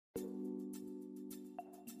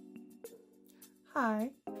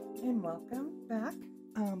Hi, and welcome back.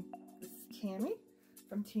 This is Tami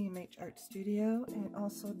from TMH Art Studio and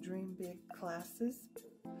also Dream Big Classes.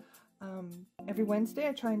 Every Wednesday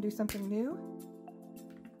I try and do something new,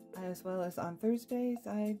 as well as on Thursdays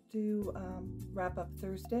I do Wrap Up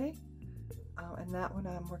Thursday, and that one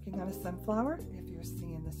I'm working on a sunflower, if you're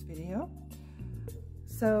seeing this video.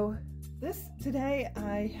 So today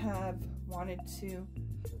I have wanted to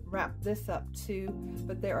wrap this up too,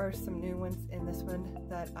 but there are some new ones in this one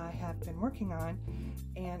that I have been working on.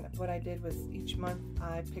 And what I did was each month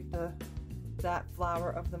I picked that flower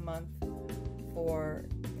of the month for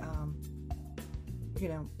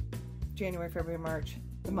January, February, March,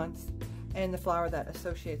 the months, and the flower that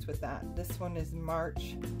associates with that. This one is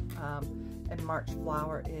March, and March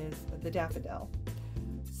flower is the daffodil.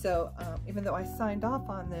 So even though I signed off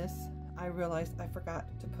on this, I realized I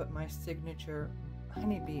forgot to put my signature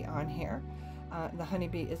honeybee on here. The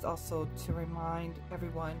honeybee is also to remind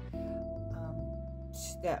everyone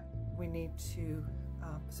that we need to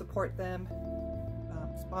support them,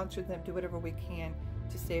 sponsor them, do whatever we can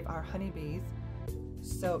to save our honeybees.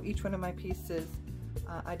 So each one of my pieces,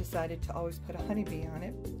 I decided to always put a honeybee on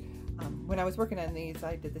it. When I was working on these,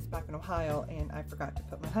 I did this back in Ohio and I forgot to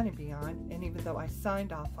put my honeybee on, and even though I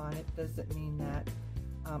signed off on it, doesn't mean that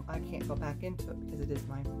I can't go back into it because it is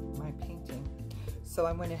my painting. So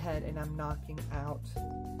I went ahead and I'm knocking out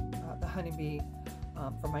the honeybee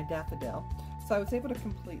for my daffodil. So I was able to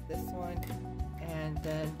complete this one, and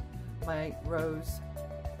then my rose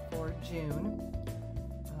for June.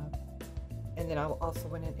 And then I also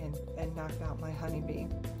went in and knocked out my honeybee.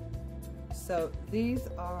 So these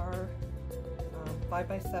are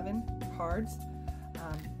 5x7 cards,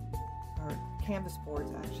 or canvas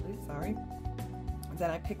boards actually, sorry, that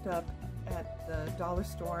I picked up at the dollar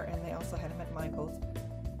store, and they also had them at Michael's.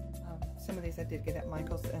 Some of these I did get at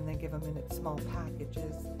Michael's, and they give them in small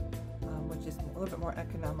packages, which is a little bit more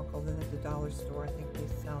economical than at the dollar store. I think they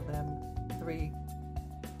sell them 3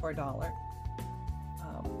 for $1.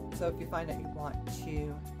 So if you find that you want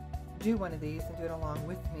to do one of these and do it along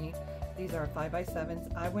with me, these are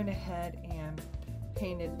 5x7s. I went ahead and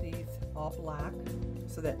painted these all black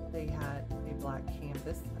so that they had a black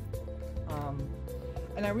canvas.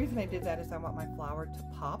 And the reason I did that is I want my flower to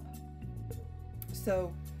pop.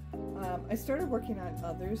 So I started working on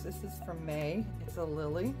others. This is from May. It's a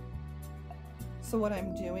lily. So what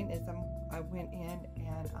I'm doing is I went in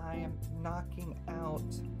and I am knocking out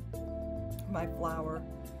my flower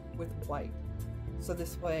with white. So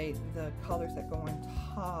this way the colors that go on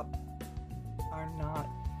top are not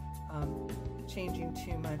changing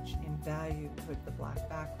too much in value with the black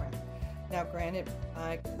background. Now granted,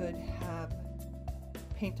 I could have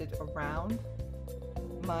painted around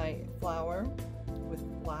my flower with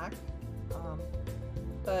black,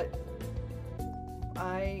 but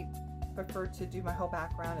I prefer to do my whole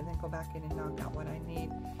background and then go back in and knock out what I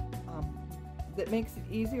need. That makes it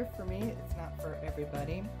easier for me. It's not for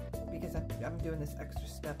everybody because I'm doing this extra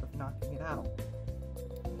step of knocking it out.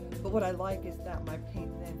 But what I like is that my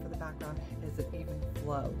paint then for the background is an even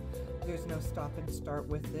flow. There's no stop and start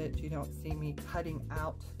with it. You don't see me cutting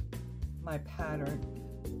out my pattern.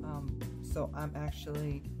 So I'm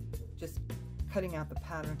actually just cutting out the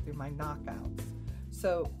pattern through my knockouts.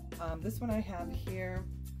 So this one I have here.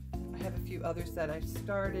 I have a few others that I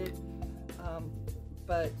started,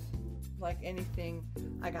 but like anything,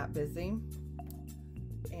 I got busy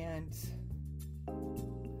and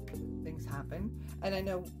things happen. And I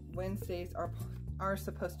know Wednesdays are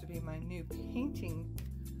supposed to be my new painting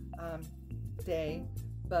day,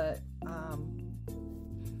 but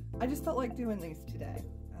I just felt like doing these today.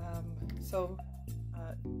 So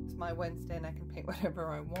it's my Wednesday and I can paint whatever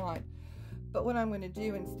I want. But what I'm going to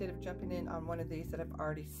do, instead of jumping in on one of these that I've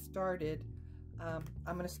already started, I'm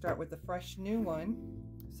going to start with a fresh new one.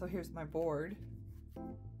 So here's my board.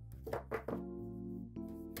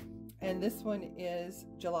 And this one is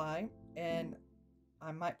July, and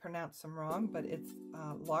I might pronounce them wrong, but it's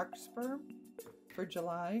Larkspur for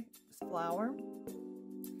July flower.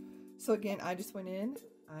 So again, I just went in,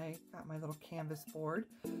 I got my little canvas board,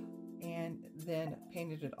 and then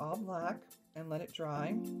painted it all black and let it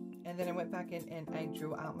dry. And then I went back in and I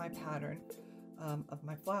drew out my pattern of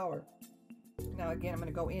my flower. Now again, I'm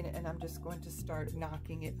going to go in and I'm just going to start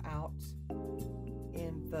knocking it out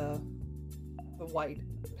in the white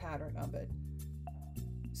pattern of it.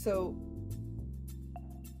 So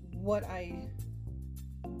what I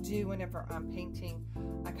do whenever I'm painting,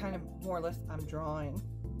 I kind of more or less I'm drawing.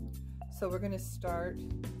 So we're going to start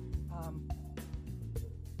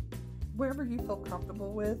wherever you feel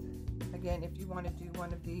comfortable with. Again, if you want to do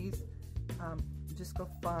one of these, just go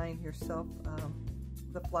find yourself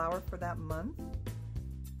the flower for that month.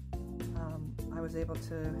 I was able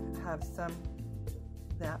to have some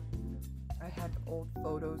that I had old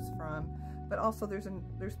photos from, but also there's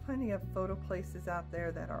plenty of photo places out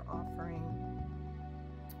there that are offering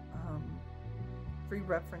free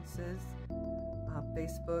references.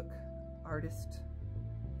 Facebook, Artist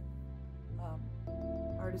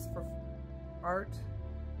for Art,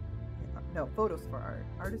 no, Photos for Art,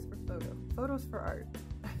 Artist for Photo, Photos for Art.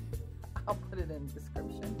 I'll put it in the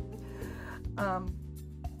description.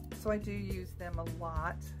 So I do use them a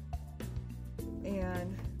lot.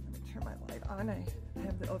 And let me turn my light on. I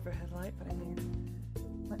have the overhead light, but I need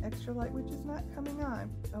my extra light, which is not coming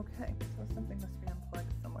on. Okay, so something must be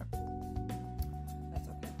unplugged somewhere. That's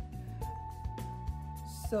okay.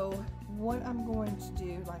 So what I'm going to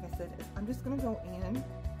do, like I said, is I'm just going to go in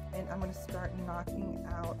and I'm going to start knocking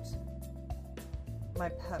out my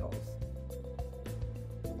petals.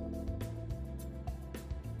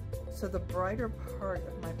 So the brighter part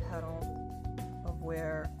of my petal, of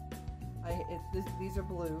where these are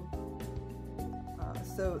blue,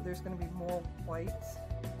 so there's going to be more white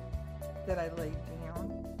that I lay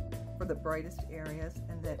down for the brightest areas,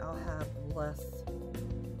 and then I'll have less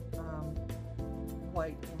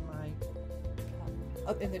white in my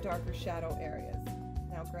in the darker shadow areas.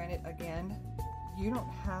 Now, granted, again, you don't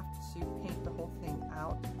have to paint the whole thing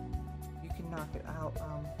out. You can knock it out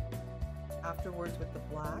afterwards with the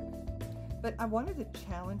black. But I wanted to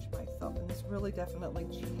challenge myself, and this really definitely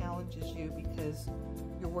challenges you because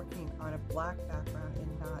you're working on a black background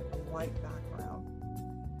and not a white background.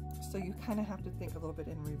 So you kind of have to think a little bit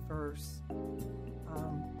in reverse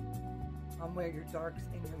on where your darks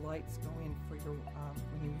and your lights go in for your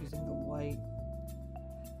when you're using the white.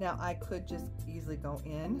 Now I could just easily go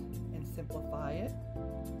in and simplify it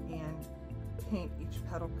and paint each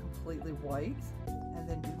petal completely white, and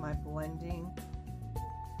then do my blending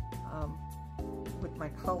with my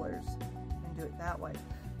colors and do it that way.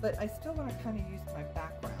 But I still want to kind of use my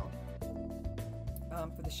background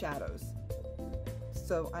for the shadows.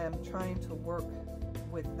 So I am trying to work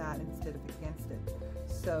with that instead of against it.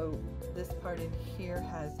 So this part in here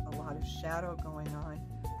has a lot of shadow going on.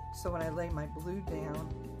 So when I lay my blue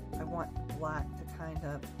down, I want the black to kind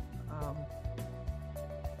of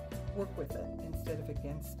work with it instead of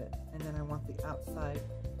against it. And then I want the outside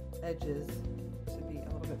edges to be a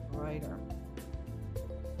little bit brighter.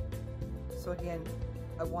 So again,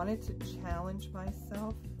 I wanted to challenge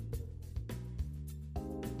myself.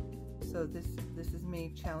 So this is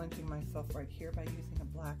me challenging myself right here by using a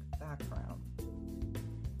black background.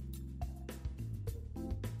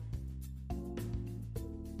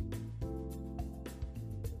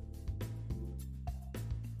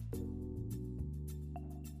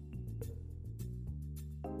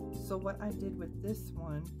 So what I did with this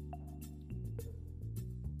one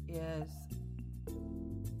is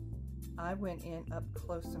I went in up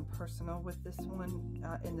close and personal with this one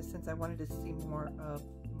in the sense I wanted to see more of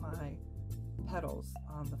my petals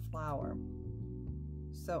on the flower.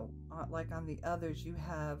 So like on the others, you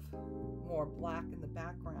have more black in the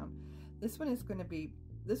background. This one is going to be,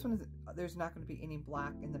 there's not going to be any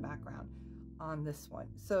black in the background on this one.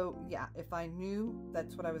 So yeah, if I knew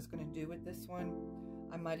that's what I was going to do with this one,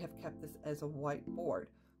 I might have kept this as a white board,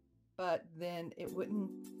 but then it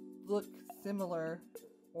wouldn't look similar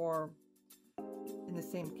or in the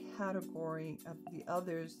same category of the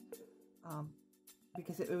others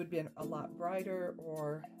because it would be a lot brighter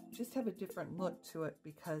or just have a different look to it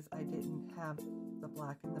because I didn't have the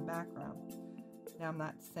black in the background. Now, I'm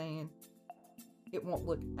not saying it won't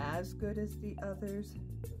look as good as the others,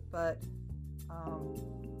 but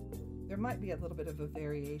there might be a little bit of a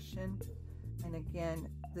variation. And again,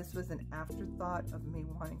 this was an afterthought of me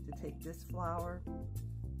wanting to take this flower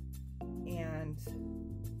and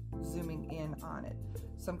zooming in on it.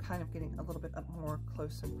 So I'm kind of getting a little bit up more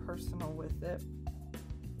close and personal with it.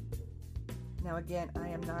 Now again, I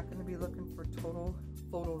am not going to be looking for total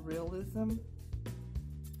photorealism.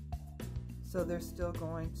 So they're still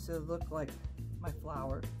going to look like my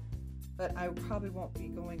flower. But I probably won't be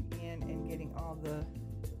going in and getting all the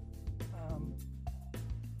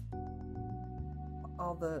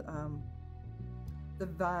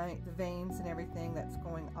veins and everything that's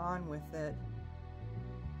going on with it.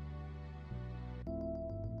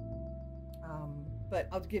 But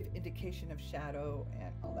I'll give indication of shadow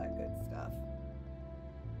and all that good stuff.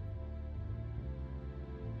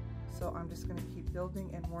 So I'm just going to keep building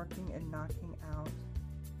and working and knocking out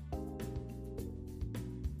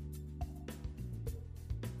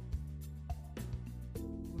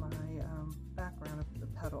my background of the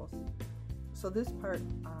petals. So this part,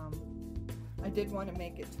 I did want to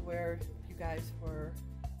make it to where you guys were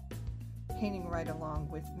painting right along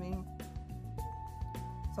with me.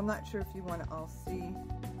 So I'm not sure if you want to all see me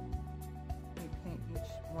paint each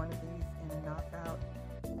one of these in a knockout.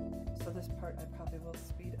 So this part I probably will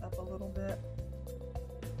speed up a little bit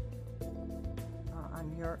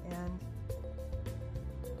on your end.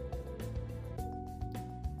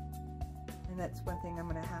 And that's one thing I'm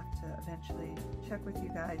going to have to eventually check with you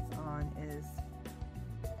guys on is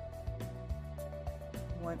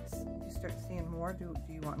once you start seeing more, do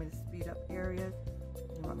you want me to speed up areas? Do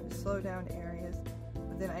you want me to slow down areas?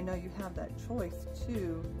 But then I know you have that choice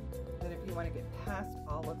too, that if you want to get past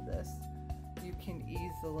all of this, you can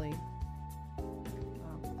easily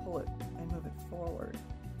pull it and move it forward.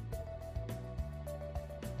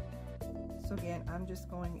 So again, I'm just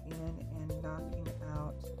going in and knocking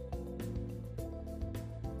out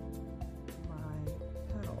my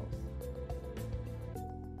petals.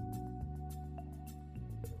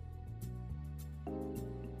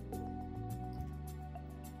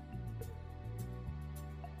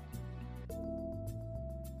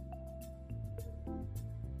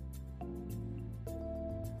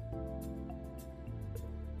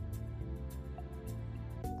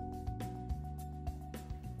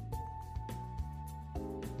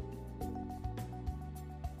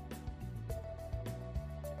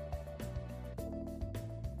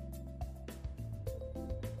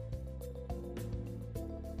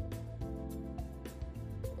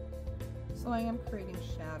 So I am creating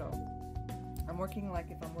shadow. I'm working like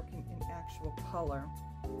if I'm working in actual color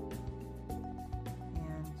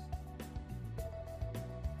and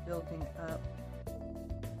building up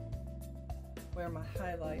where my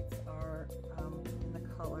highlights are in the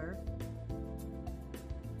color.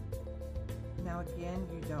 Now again,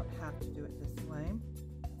 you don't have to do it this way.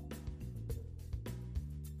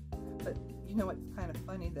 But you know what's kind of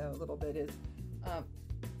funny though a little bit is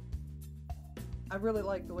I really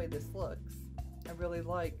like the way this looks. I really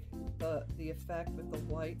like the effect with the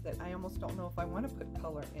white that I almost don't know if I want to put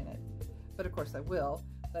color in it. But of course I will.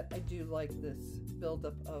 But I do like this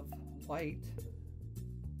buildup of white.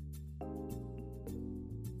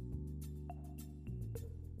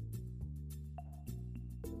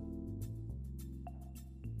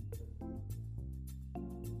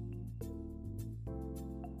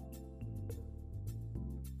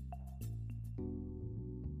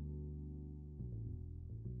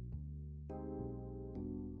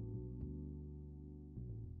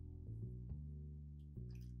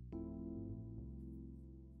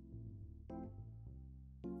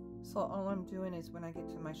 So all I'm doing is when I get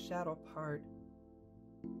to my shadow part,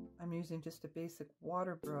 I'm using just a basic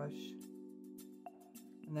water brush.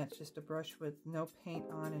 And that's just a brush with no paint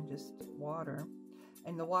on and just water.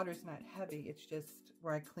 And the water's not heavy, it's just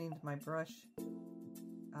where I cleaned my brush,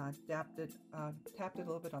 tapped it a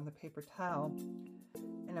little bit on the paper towel,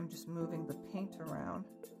 and I'm just moving the paint around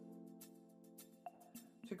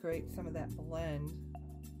to create some of that blend.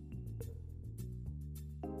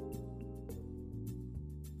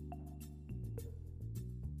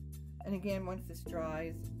 And again, once this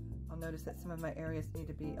dries, I'll notice that some of my areas need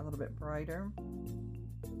to be a little bit brighter,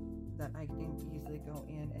 that I can easily go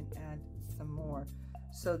in and add some more.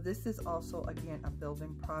 So this is also, again, a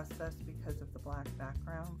building process because of the black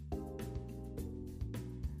background.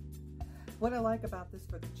 What I like about this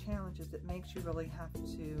for the challenge is it makes you really have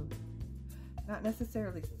to not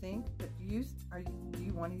necessarily think, but do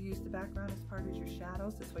you want to use the background as part of your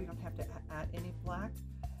shadows? This way you don't have to add any black.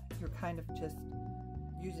 You're kind of just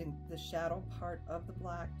using the shadow part of the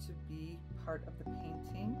black to be part of the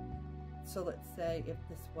painting. So let's say if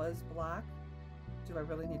this was black, do I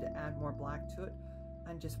really need to add more black to it?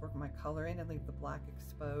 And just work my color in and leave the black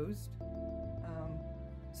exposed.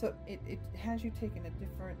 So it has you taking a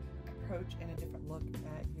different approach and a different look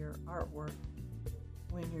at your artwork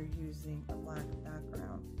when you're using a black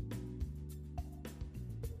background.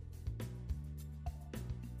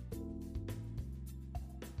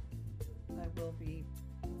 I will be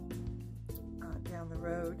down the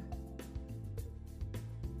road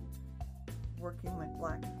working with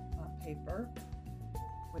black paper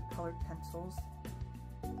with colored pencils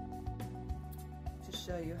to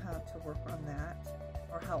show you how to work on that,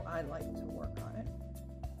 or how I like to work on it.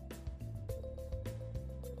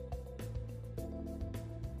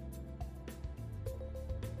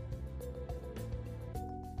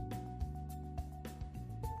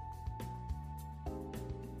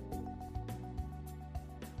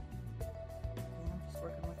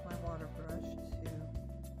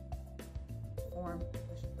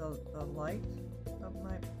 The light of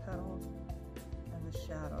my petals and the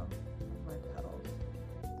shadow of my petals.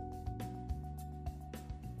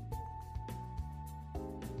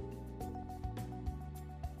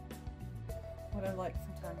 what I like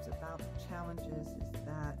sometimes about challenges is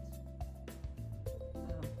that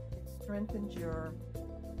it strengthens your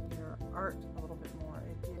art a little bit more.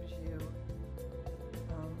 It gives you,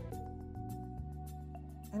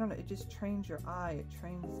 I don't know, it just trains your eye. It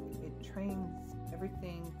trains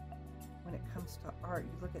everything when it comes to art.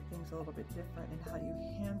 You look at things a little bit different and how you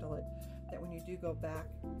handle it, that when you do go back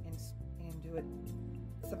and do it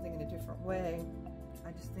something in a different way,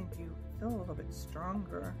 I just think you feel a little bit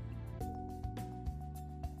stronger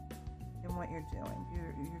in what you're doing.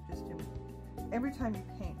 You're just every time you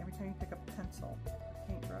paint, every time you pick up a pencil, a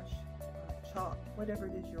paintbrush, chalk, whatever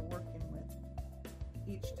it is you're working with,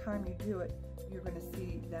 each time you do it, you're going to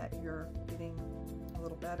see that you're getting a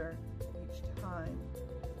little better each time.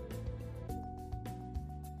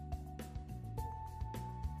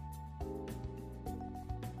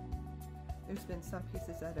 There's been some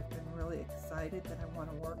pieces that have been really excited that I want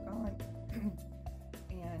to work on.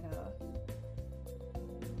 And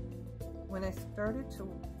when I started to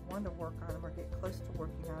want to work on them or get close to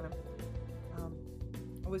working on them,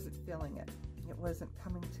 I wasn't feeling it. It wasn't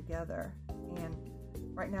coming together. And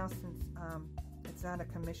right now, since it's not a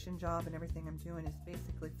commission job and everything I'm doing is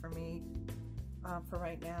basically for me, for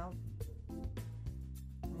right now,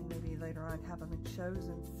 and maybe later on have them in shows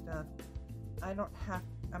and stuff,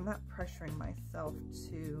 I'm not pressuring myself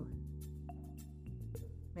to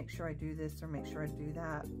make sure I do this or make sure I do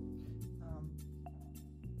that.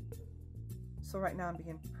 So right now I'm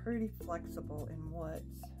being pretty flexible in what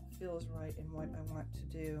feels right and what I want to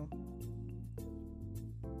do.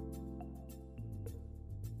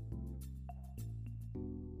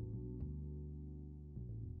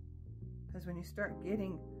 Because when you start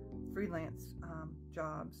getting freelance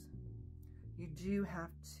jobs, you do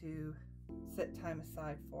have to set time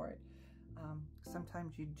aside for it.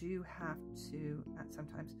 Sometimes you do have to, not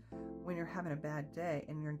sometimes, when you're having a bad day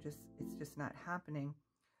and it's just not happening,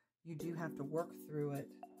 you do have to work through it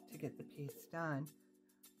to get the piece done.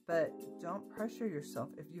 But don't pressure yourself.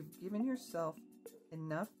 If you've given yourself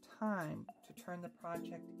enough time to turn the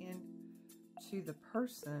project into the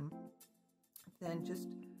person, then just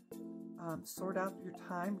sort out your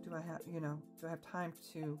time. Do I have time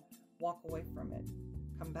to walk away from it,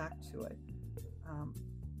 come back to it?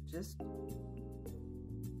 Just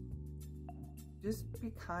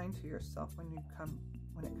be kind to yourself when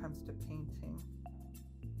it comes to painting.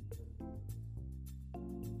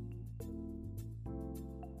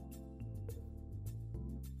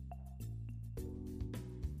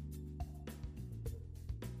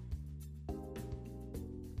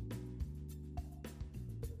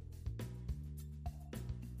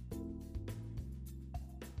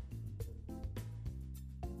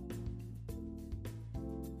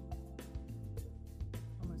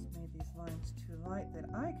 Lines too light that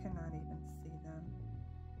I cannot even see them.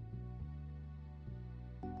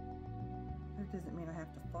 That doesn't mean I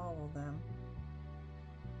have to follow them.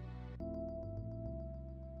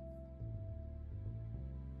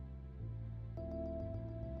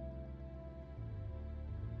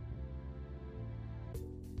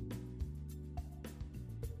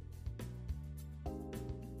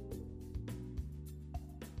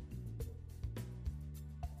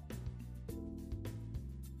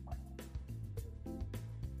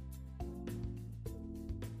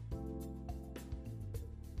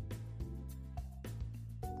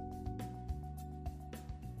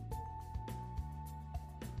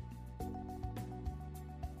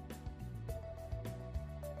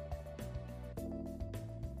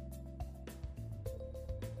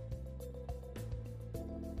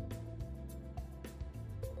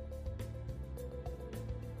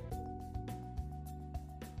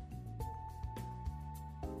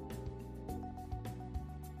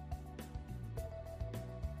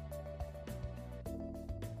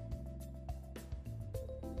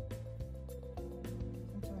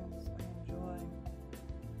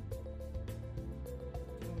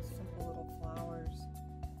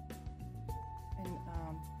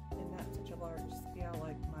 Large scale,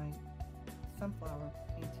 like my sunflower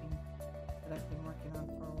painting that I've been working on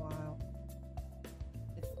for a while.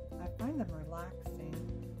 I find them relaxing.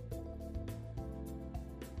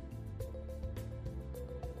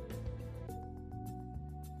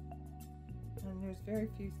 And there's very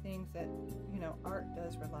few things that, art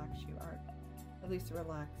does relax you. Art at least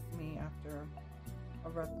relaxes me after a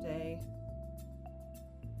rough day.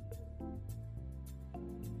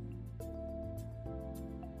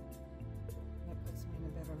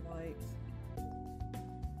 Light,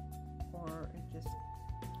 or it just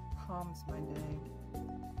calms my day.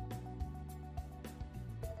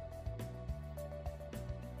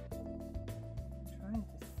 I'm trying to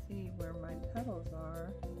see where my petals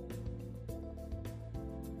are.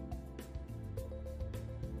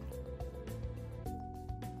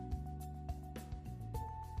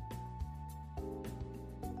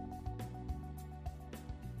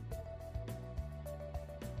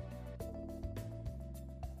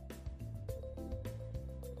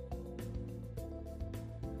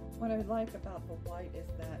 What I like about the white is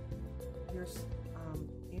that you're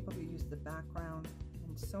able to use the background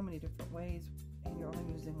in so many different ways, and you're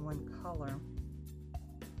only using one color.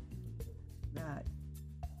 That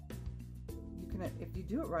you can, if you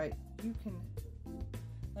do it right, you can,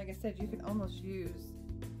 like I said, you can almost use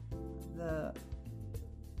the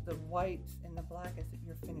white and the black as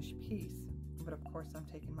your finished piece. But of course, I'm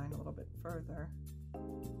taking mine a little bit further.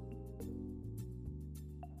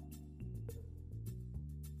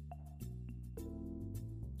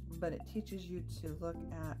 But it teaches you to look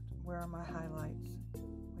at, where are my highlights?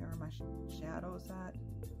 Where are my shadows at?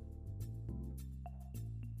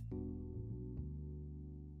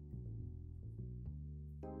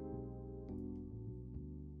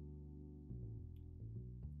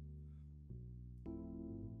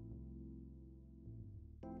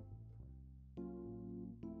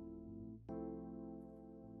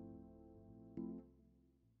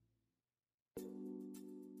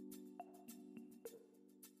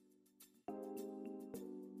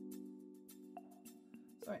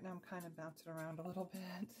 So right now I'm kind of bouncing around a little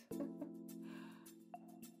bit.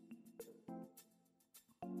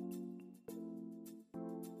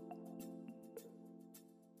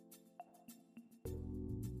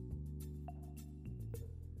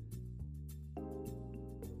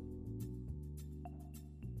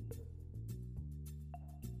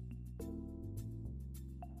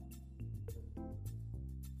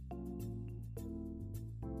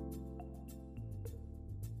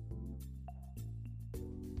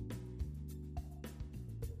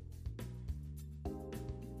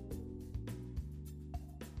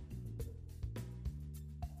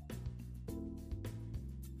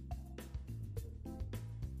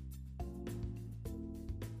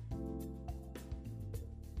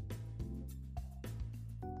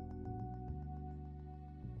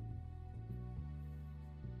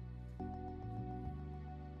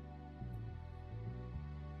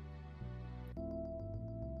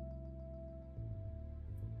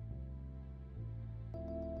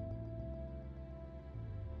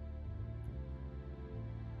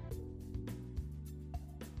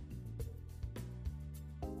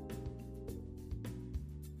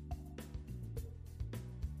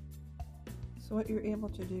 So what you're able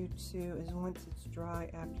to do too is, once it's dry,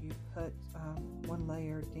 after you put one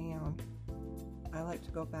layer down, I like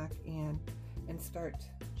to go back in and start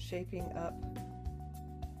shaping up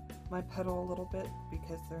my petal a little bit,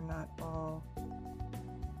 because they're not all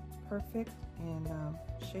perfect in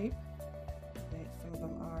shape. Some of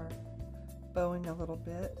them are bowing a little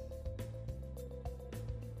bit.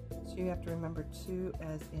 So you have to remember too,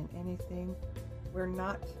 as in anything, we're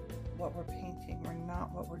not what we're painting, we're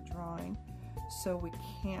not what we're drawing. So we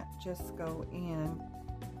can't just go in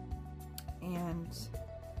and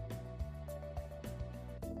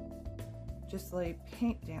just lay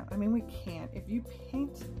paint down. I mean, we can't. If you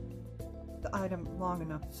paint the item long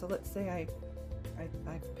enough, so let's say I've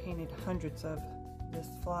painted hundreds of this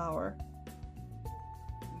flower,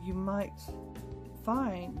 you might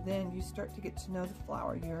find then you start to get to know the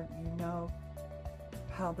flower. You know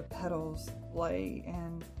how the petals lay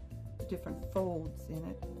and the different folds in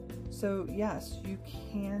it. So yes, you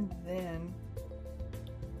can then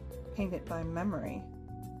paint it by memory.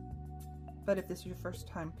 But if this is your first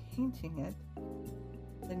time painting it,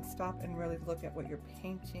 then stop and really look at what you're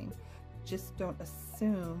painting. Just don't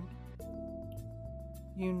assume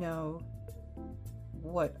you know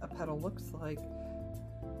what a petal looks like.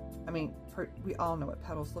 I mean, we all know what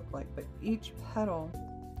petals look like, but each petal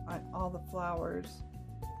on all the flowers,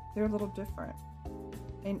 they're a little different.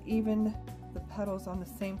 And even the petals on the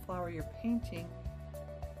same flower you're painting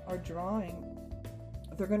or drawing,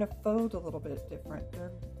 they're going to fold a little bit different.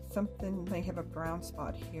 Something may have a brown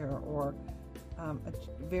spot here, or a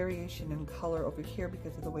variation in color over here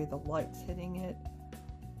because of the way the light's hitting it,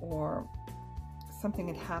 or something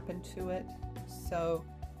had happened to it. So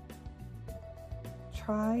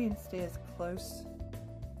try and stay as close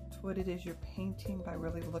to what it is you're painting by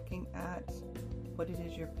really looking at what it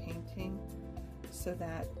is you're painting, so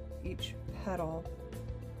that each petal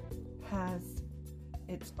has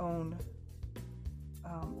its own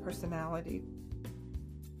personality.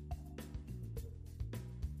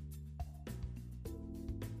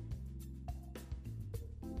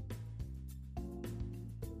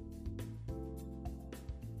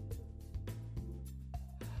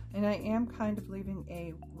 And I am kind of leaving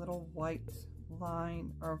a little white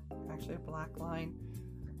line, or actually a black line,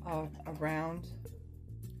 around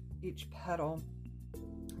each petal.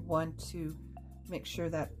 One, to make sure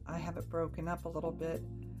that I have it broken up a little bit,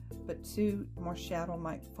 but two, more shadow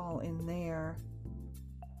might fall in there.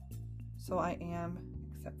 So I am,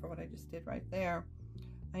 except for what I just did right there,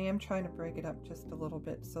 I am trying to break it up just a little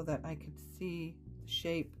bit so that I could see the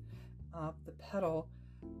shape of the petal,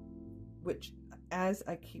 which as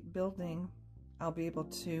I keep building, I'll be able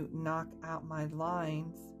to knock out my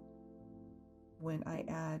lines when I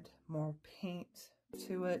add more paint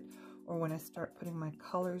to it, or when I start putting my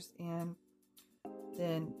colors in,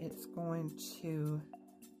 then it's going to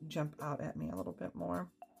jump out at me a little bit more.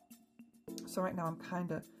 So right now I'm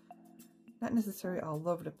kind of, not necessarily all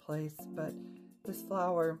over the place, but this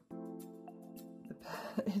flower,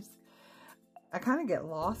 I kind of get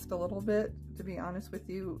lost a little bit, to be honest with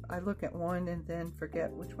you. I look at one and then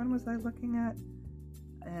forget which one was I looking at.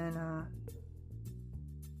 And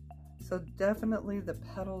so definitely the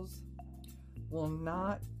petals will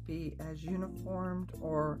not be as uniformed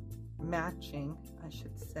or matching, I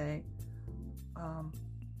should say.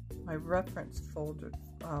 My reference folder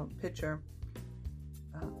picture,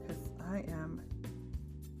 because I am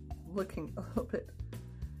looking a little bit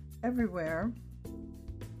everywhere,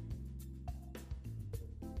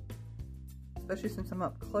 especially since I'm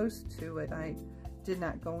up close to it. I did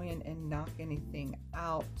not go in and knock anything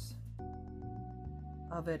out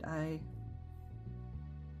of it. I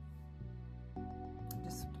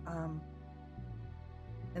just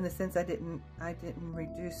in the sense I didn't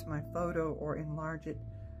reduce my photo or enlarge it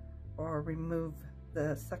or remove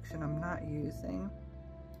the section I'm not using.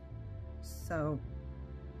 So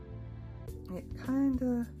it kind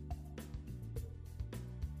of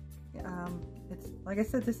it's like I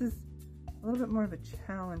said, this is a little bit more of a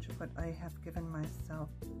challenge of what I have given myself,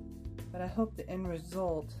 but I hope the end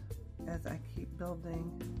result as I keep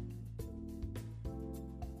building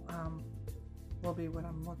will be what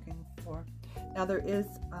I'm looking for. Now there is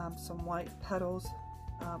some white petals,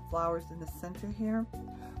 flowers in the center here,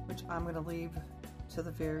 which I'm going to leave to the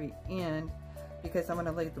very end, because I'm going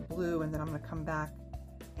to lay the blue and then I'm going to come back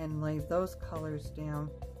and lay those colors down.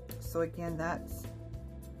 So again, that's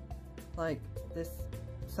like this,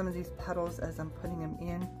 some of these petals as I'm putting them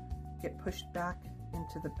in get pushed back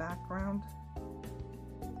into the background,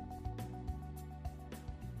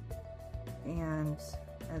 and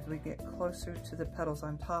as we get closer to the petals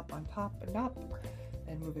on top and up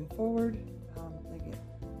and moving forward, they get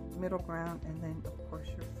middle ground and then of course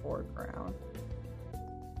your foreground.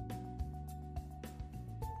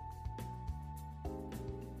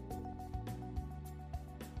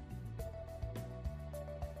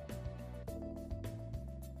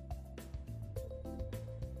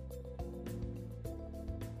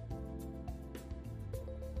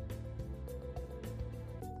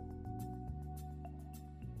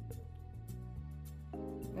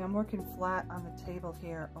 Now I'm working flat on the table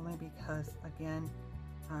here only because, again,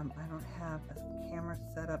 I don't have a camera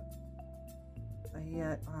set up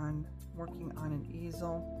yet. On working on an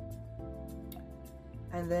easel.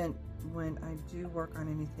 And then when I do work on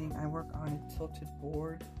anything, I work on a tilted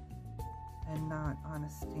board and not on a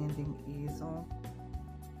standing easel.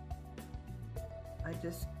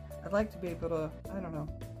 I'd like to be able to, I don't know,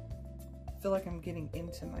 feel like I'm getting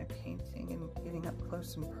into my painting and getting up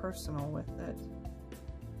close and personal with it.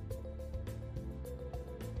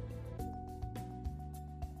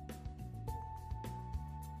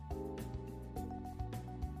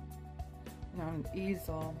 On an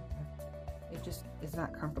easel, it just is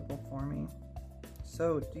not comfortable for me.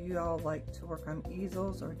 So do you all like to work on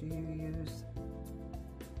easels, or do you use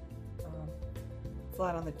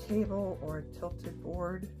flat on the table or a tilted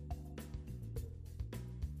board?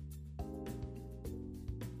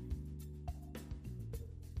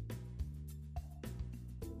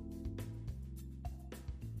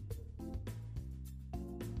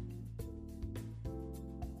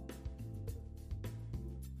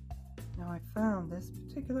 Now I found this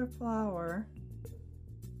particular flower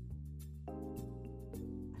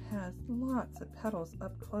has lots of petals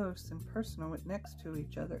up close and personal next to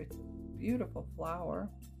each other. It's a beautiful flower.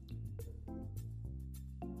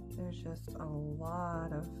 There's just a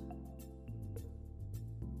lot of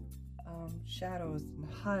shadows and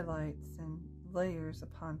highlights and layers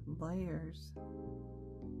upon layers.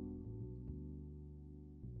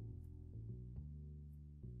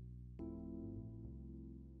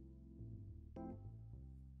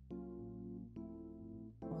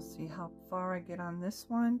 See how far I get on this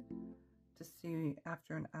one to see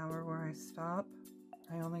after an hour where I stop.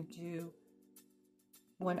 I only do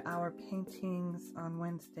 1 hour paintings on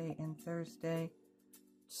Wednesday and Thursday,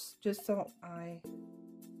 just so I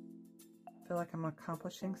feel like I'm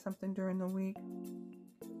accomplishing something during the week.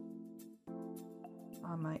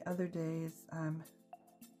 On my other days, I'm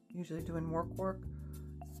usually doing work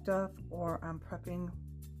stuff, or I'm prepping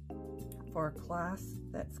for a class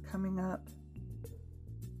that's coming up.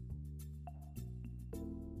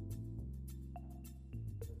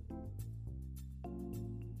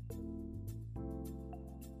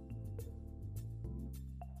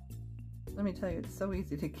 Let me tell you, it's so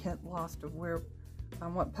easy to get lost of where,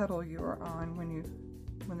 on what petal you are on when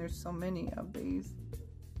there's so many of these.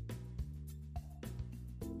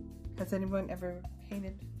 Has anyone ever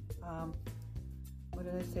painted, what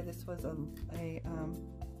did I say? This was a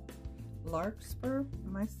Larkspur?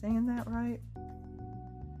 Am I saying that right?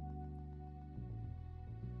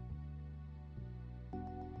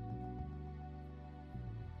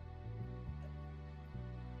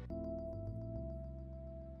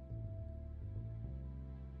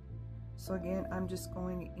 So again, I'm just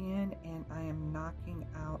going in and I am knocking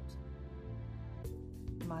out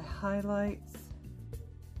my highlights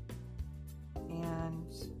and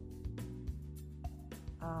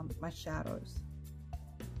my shadows.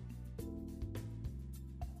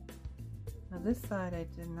 Now this side I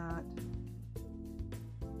did not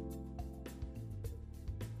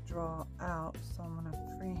draw out, so I'm going to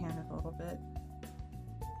freehand it a little bit.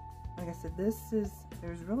 Like I said,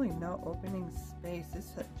 there's really no opening space.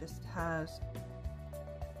 This just has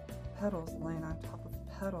petals laying on top of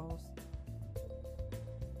petals.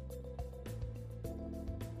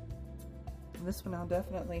 And this one I'll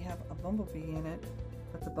definitely have a bumblebee in it,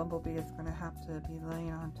 but the bumblebee is going to have to be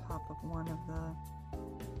laying on top of one of the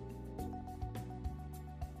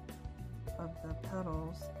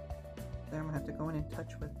petals. There I'm going to have to go in and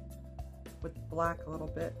touch with black a little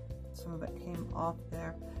bit. Some of it came off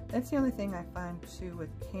there. That's the only thing I find too with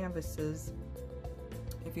canvases.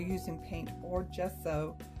 If you're using paint or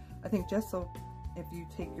gesso, I think gesso, if you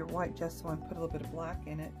take your white gesso and put a little bit of black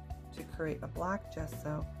in it to create a black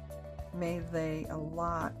gesso, may lay a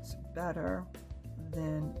lot better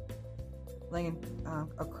than laying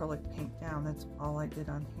acrylic paint down. That's all I did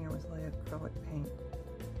on here was lay acrylic paint.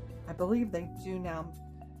 I believe they do now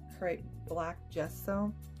create black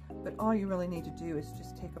gesso, but all you really need to do is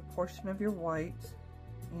just take a portion of your white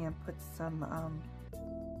and put some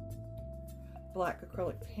black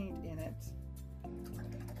acrylic paint in it.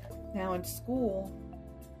 Now in school,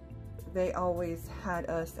 they always had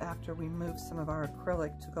us, after we moved some of our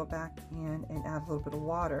acrylic, to go back in and add a little bit of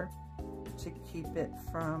water to keep it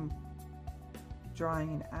from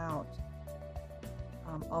drying out.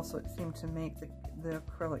 Also, it seemed to make the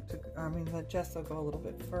acrylic, the gesso go a little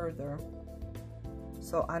bit further.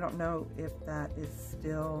 So I don't know if that is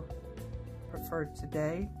still preferred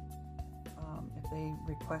today, if they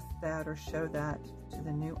request that or show that to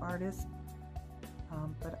the new artist.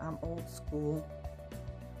 But I'm old school,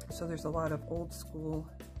 so there's a lot of old school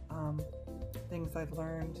things I've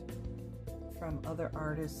learned from other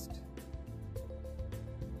artists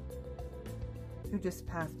who just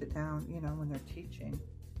passed it down, you know, when they're teaching.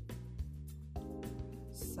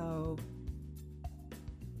 So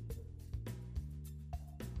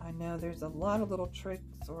I know there's a lot of little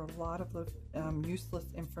tricks or a lot of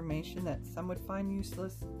useless information that some would find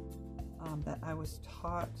useless, that I was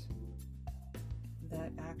taught,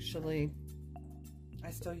 that actually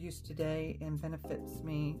I still use today and benefits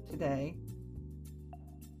me today,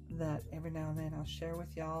 that every now and then I'll share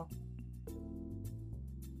with y'all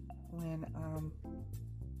when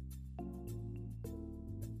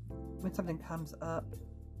something comes up.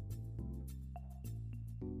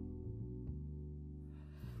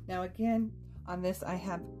 Now again, on this I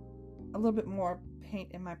have a little bit more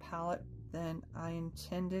paint in my palette than I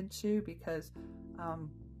intended to, because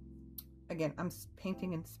again, I'm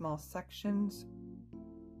painting in small sections,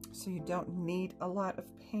 so you don't need a lot of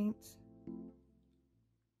paint.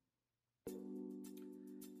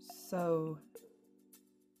 So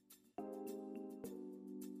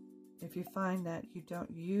if you find that you don't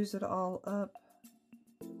use it all up,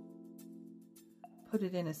 put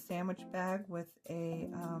it in a sandwich bag with a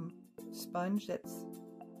sponge that's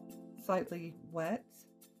slightly wet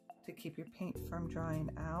to keep your paint from drying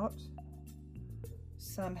out.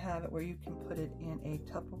 Some have it where you can put it in a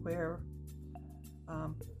Tupperware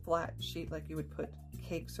flat sheet like you would put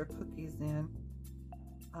cakes or cookies in.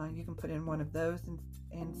 You can put in one of those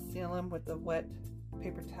and seal them with a wet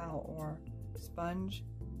paper towel or sponge,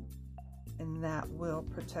 and that will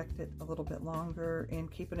protect it a little bit longer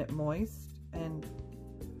and keeping it moist. And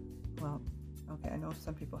well, okay, I know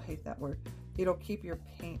some people hate that word. It'll keep your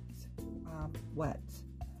paint wet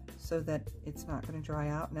so that it's not going to dry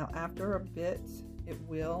out. Now after a bit it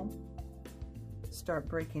will start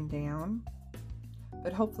breaking down,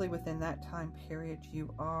 but hopefully within that time period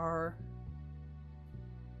you are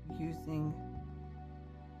using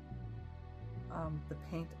the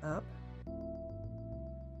paint up,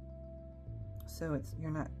 so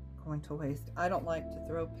you're not going to waste. I don't like to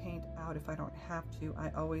throw paint out if I don't have to.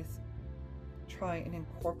 I always try and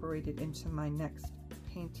incorporate it into my next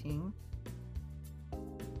painting.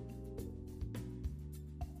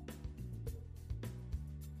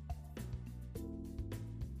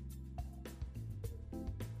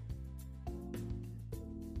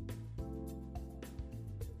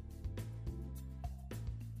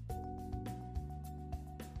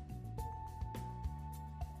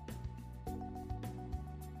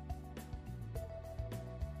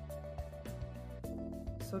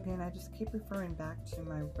 So again, I just keep referring back to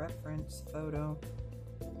my reference photo.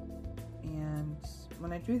 And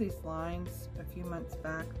when I drew these lines a few months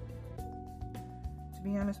back, to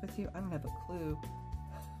be honest with you, I don't have a clue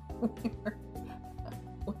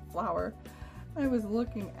what flower I was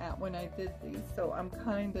looking at when I did these. So I'm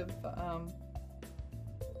kind of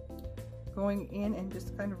going in and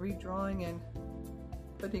just kind of redrawing and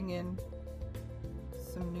putting in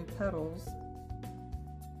some new petals.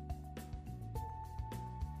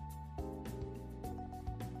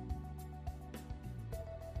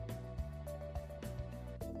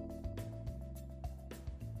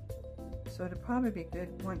 So it'd probably be good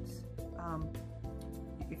once,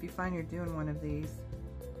 if you find you're doing one of these,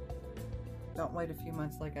 don't wait a few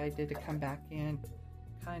months like I did to come back in.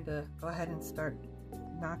 Kind of go ahead and start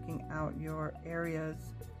knocking out your areas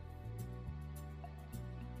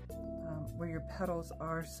where your petals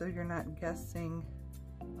are, so you're not guessing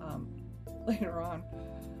later on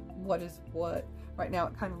what is what. Right now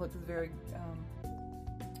it kind of looks very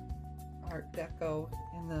Art Deco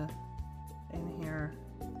in here.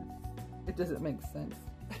 It doesn't make sense.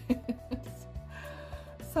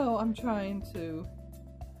 So I'm trying to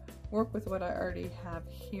work with what I already have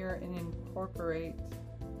here and incorporate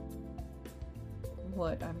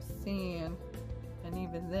what I'm seeing, and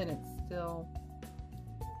even then it's still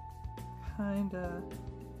kind of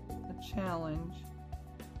a challenge.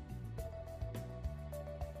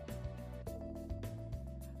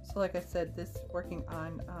 So like I said, this working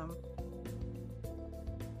on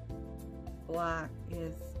black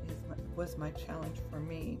was my challenge for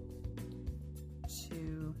me,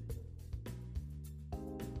 to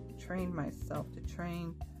train myself, to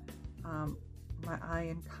train my eye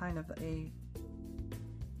in kind of a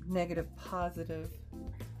negative positive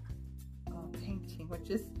painting,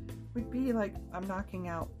 which would be like I'm knocking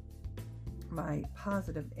out my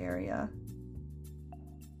positive area,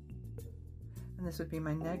 and this would be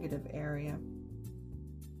my negative area,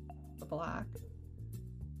 the black.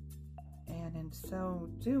 And in so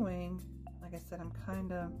doing, like I said, I'm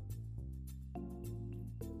kind of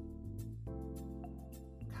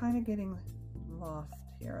getting lost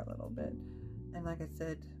here a little bit. And like I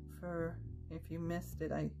said, if you missed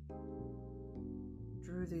it, I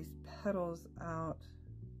drew these petals out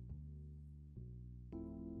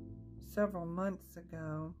several months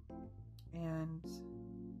ago, and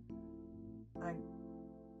I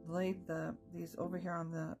laid these over here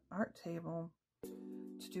on the art table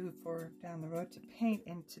to do for down the road to paint,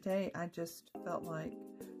 and today I just felt like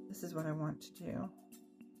this is what I want to do.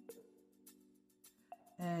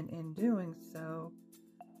 And in doing so,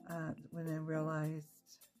 when I realized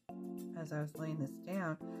as I was laying this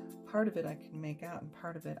down, part of it I can make out and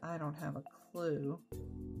part of it I don't have a clue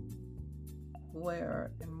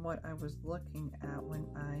where and what I was looking at when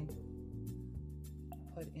I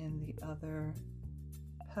put in the other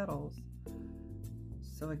petals.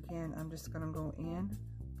 So again, I'm just going to go in,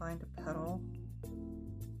 find a petal,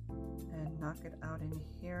 and knock it out in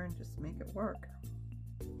here and just make it work.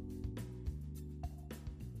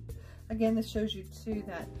 Again, this shows you too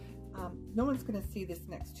that no one's going to see this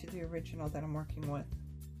next to the original that I'm working with.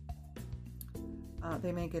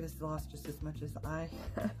 They may get lost just as much as I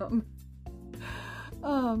am.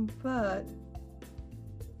 But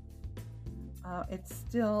it's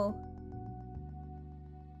still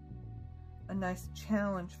a nice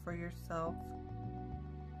challenge for yourself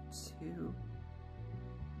to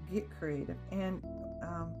get creative. And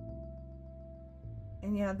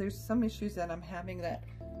yeah, there's some issues that I'm having that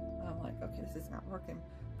I'm like, okay, this is not working.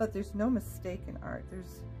 But there's no mistake in art.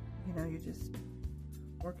 There's, you know, you just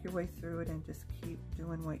work your way through it and just keep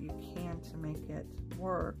doing what you can to make it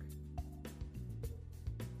work.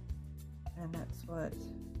 And that's what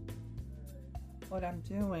I'm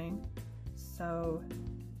doing. So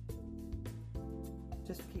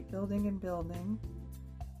just keep building and building.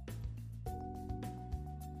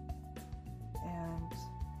 And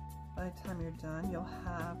by the time you're done, you'll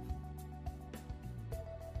have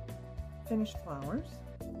finished flowers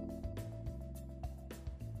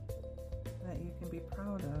that you can be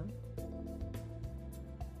proud of.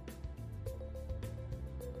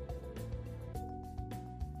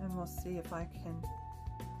 And we'll see if I can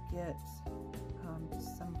get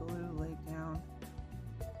some blue laid down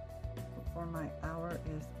before my hour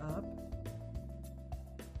is up.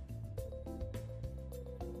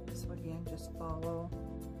 So again, just follow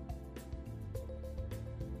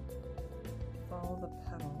the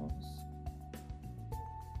petals.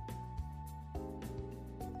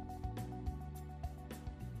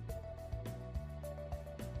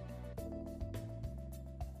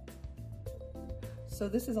 So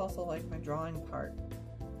this is also like my drawing part.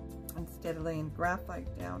 instead of laying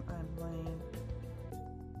graphite down, I'm laying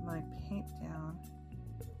my paint down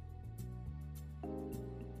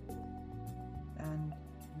and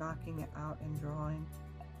knocking it out and drawing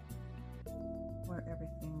where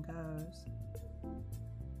everything goes.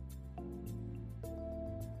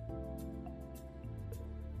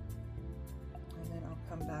 And then I'll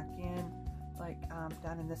come back in, like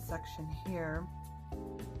down in this section here,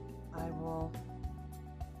 I will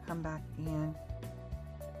come back in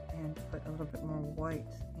and put a little bit more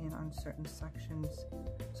white in on certain sections.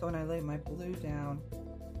 So when I lay my blue down,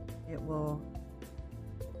 it will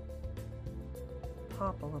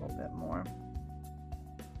pop a little bit more.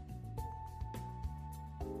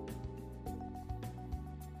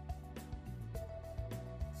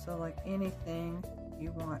 So like anything,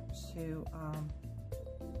 you want to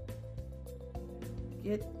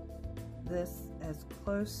get this as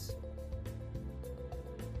close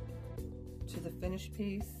to the finished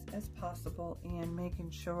piece as possible, and making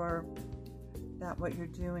sure that what you're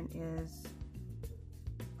doing is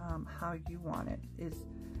how you want it, is,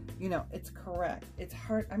 you know, it's correct. It's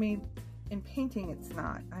hard, I mean, in painting it's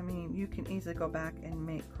not. I mean, you can easily go back and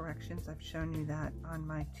make corrections. I've shown you that on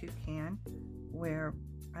my toucan, where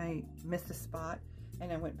I missed a spot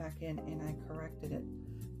and I went back in and I corrected it.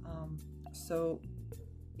 So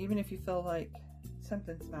even if you feel like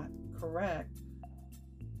something's not correct,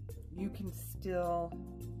 you can still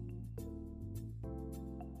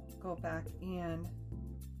go back in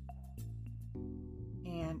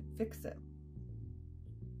and fix it.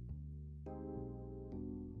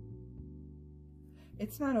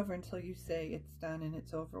 It's not over until you say it's done and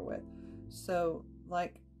it's over with. So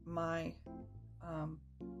like my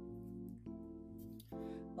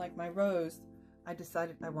rose, I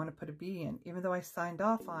decided I want to put a bee in. Even though I signed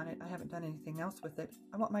off on it, I haven't done anything else with it.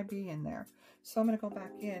 I want my bee in there. So I'm going to go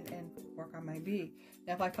back in and work on my bee.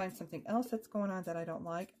 Now, if I find something else that's going on that I don't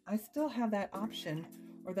like, I still have that option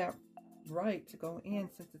or that right to go in,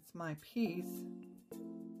 since it's my piece,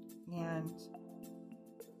 and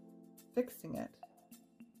fixing it.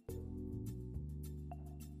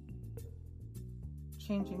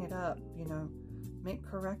 Changing it up, you know, make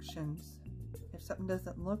corrections. If something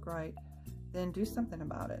doesn't look right, then do something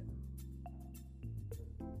about it.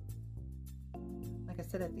 Like I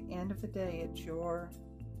said, at the end of the day, it's your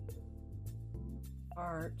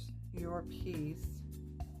art, your piece,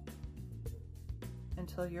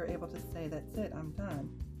 until you're able to say, that's it, I'm done.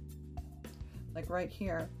 Like right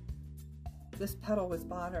here, this petal was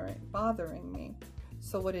bothering me.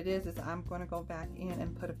 So what it is I'm going to go back in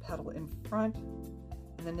and put a petal in front,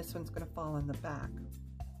 and then this one's going to fall in the back.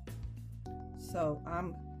 So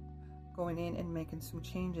I'm going in and making some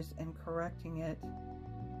changes and correcting it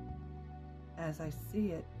as I see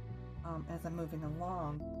it, as I'm moving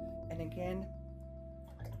along. And again,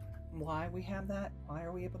 why we have that, why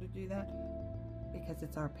are we able to do that? Because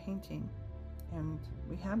it's our painting, and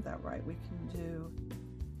we have that right. We can do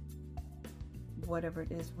whatever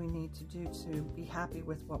it is we need to do to be happy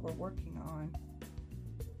with what we're working on.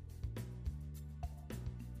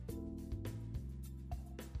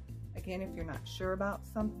 Again, if you're not sure about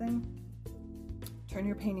something, turn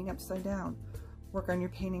your painting upside down. Work on your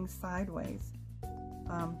painting sideways.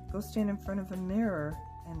 Go stand in front of a mirror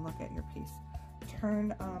and look at your piece.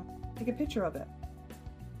 Take a picture of it.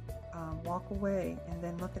 Walk away and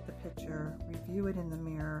then look at the picture. Review it in the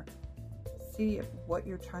mirror. See if what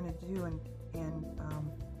you're trying to do and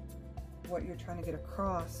what you're trying to get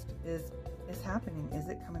across is happening. Is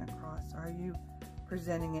it coming across? Are you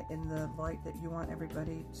presenting it in the light that you want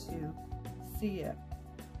everybody to see it?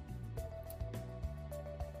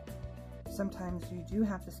 Sometimes you do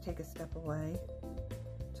have to take a step away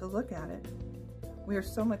to look at it. We are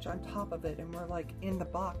so much on top of it, and we're like in the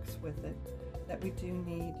box with it, that we do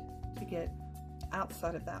need to get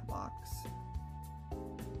outside of that box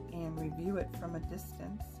and review it from a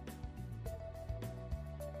distance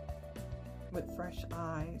with fresh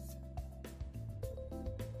eyes.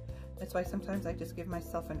 That's why sometimes I just give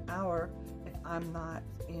myself an hour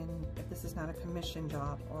if this is not a commission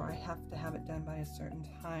job, or I have to have it done by a certain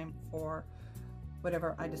time for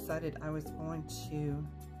whatever I decided I was going to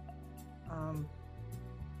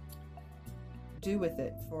do with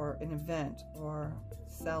it for an event, or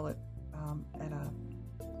sell it at a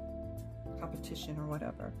competition or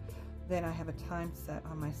whatever. Then I have a time set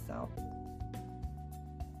on myself.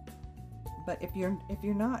 But if you're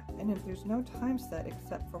not, and if there's no time set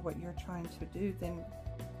except for what you're trying to do, then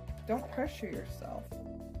don't pressure yourself.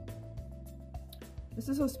 This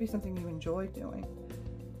is supposed to be something you enjoy doing.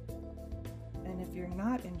 And if you're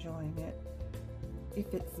not enjoying it,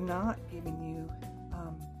 if it's not giving you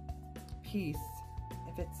peace,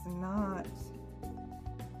 if it's not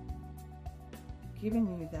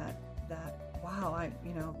giving you that wow,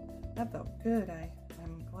 that felt good,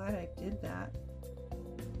 I'm glad I did that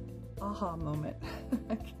aha moment,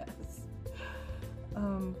 I guess.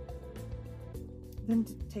 Then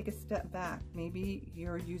to take a step back. Maybe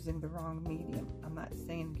you're using the wrong medium. I'm not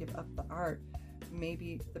saying give up the art.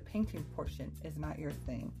 Maybe the painting portion is not your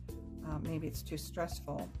thing. Maybe it's too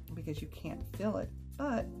stressful because you can't feel it,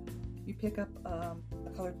 but you pick up a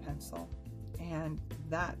colored pencil and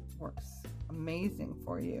that works amazing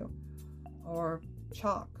for you, or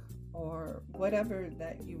chalk, or whatever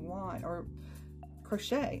that you want, or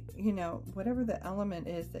crochet, whatever the element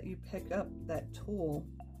is that you pick up, that tool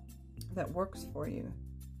that works for you,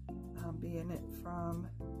 being it from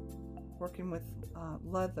working with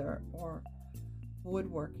leather or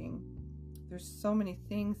woodworking. There's so many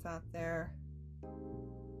things out there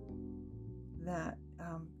that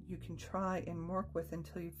you can try and work with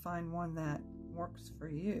until you find one that works for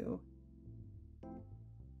you.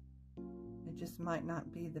 It just might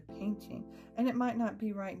not be the painting, and it might not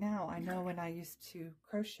be right now. I know when I used to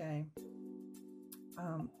crochet,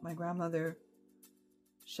 my grandmother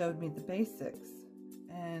showed me the basics,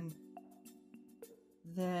 and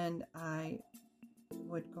then I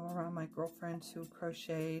would go around my girlfriends who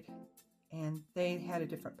crocheted, and they had a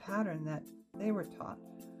different pattern that they were taught,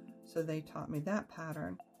 so they taught me that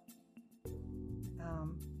pattern,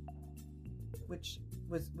 which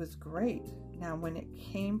was great. Now when it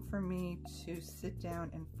came for me to sit down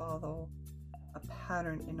and follow a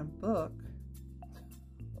pattern in a book,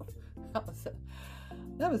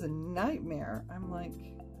 that was a nightmare. I'm like,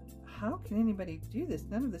 how can anybody do this?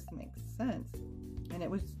 None of this makes sense.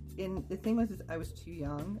 And the thing was, is I was too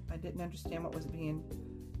young. I didn't understand what was being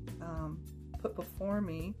put before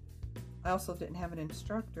me. I also didn't have an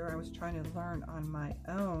instructor. I was trying to learn on my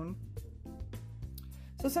own.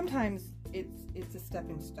 So sometimes it's a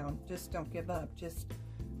stepping stone. Just don't give up. Just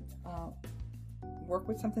work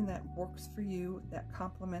with something that works for you, that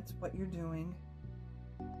complements what you're doing,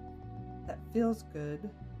 that feels good,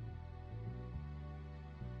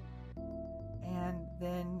 and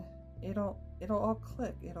then it'll all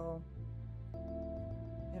click. It'll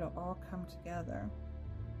all come together.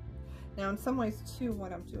 Now, in some ways too,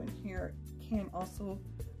 what I'm doing here can also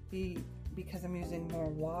be, because I'm using more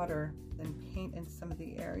water than paint in some of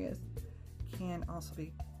the areas, can also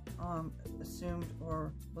be assumed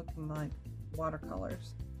or looking like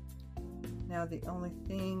watercolors. Now, the only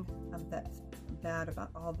thing that's bad about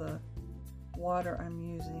all the water I'm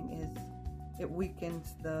using is it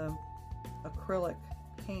weakens the acrylic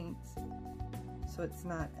paints, so it's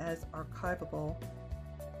not as archivable,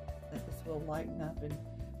 that this will lighten up, and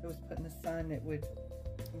if it was put in the sun it would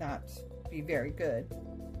not be very good.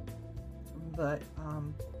 But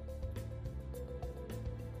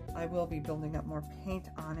I will be building up more paint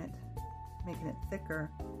on it, making it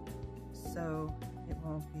thicker, so it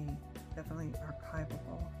won't be definitely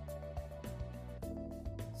archivable.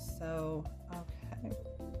 So, okay,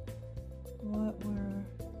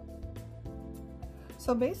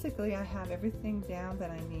 so basically I have everything down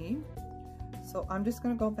that I need. So I'm just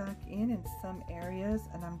going to go back in some areas,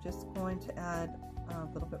 and I'm just going to add a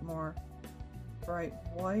little bit more bright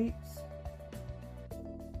white.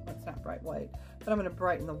 Well, it's not bright white, but I'm going to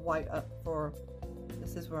brighten the white up for,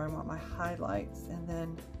 this is where I want my highlights, and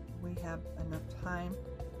then we have enough time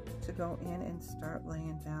to go in and start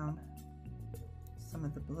laying down some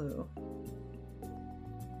of the blue.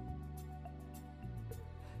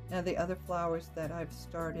 Now the other flowers that I've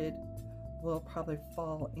started will probably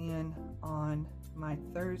fall in on my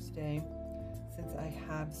Thursday, since I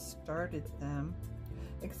have started them,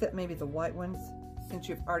 except maybe the white ones. Since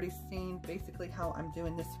you've already seen basically how I'm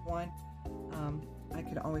doing this one, I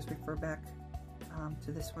could always refer back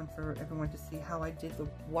to this one for everyone to see how I did the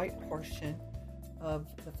white portion of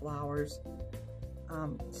the flowers.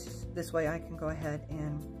 This way I can go ahead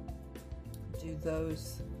and do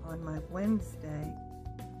those on my Wednesday,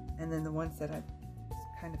 and then the ones that I've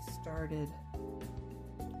kind of started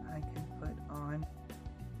I can put on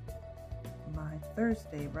my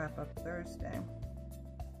Thursday, wrap up Thursday.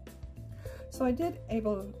 So I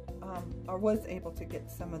was able to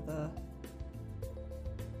get some of the,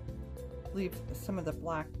 leave some of the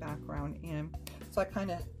black background in. So I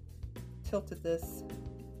kind of tilted this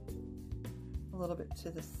a little bit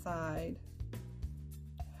to the side.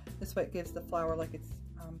 This way it gives the flower like it's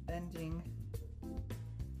bending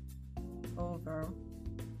over.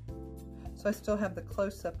 So I still have the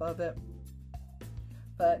close-up of it,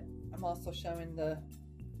 but I'm also showing the,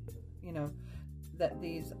 that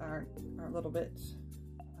these are a little bit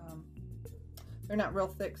They're not real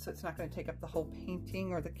thick, so it's not going to take up the whole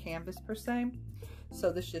painting or the canvas per se.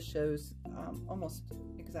 So this just shows almost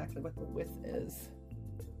exactly what the width is.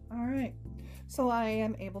 All right, so I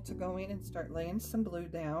am able to go in and start laying some blue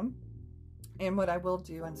down. And what I will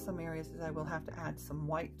do in some areas is I will have to add some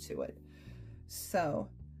white to it. So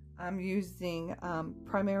I'm using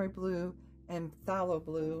primary blue and phthalo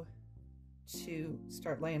blue to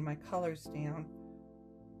start laying my colors down.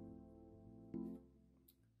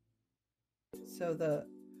 So the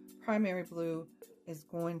primary blue is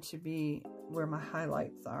going to be where my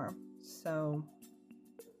highlights are. So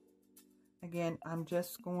again, I'm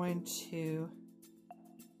just going to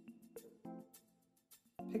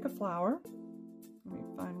pick a flower. Let me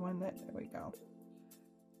find one there we go.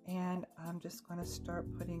 And I'm just going to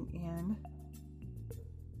start putting in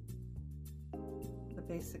the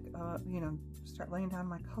basic, start laying down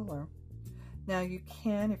my color. Now you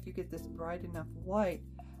can, if you get this bright enough white,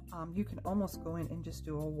 you can almost go in and just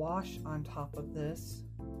do a wash on top of this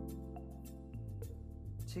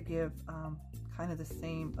to give kind of the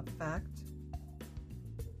same effect.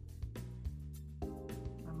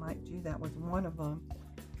 I might do that with one of them,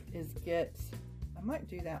 I might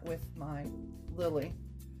do that with my lily,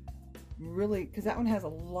 really, because that one has a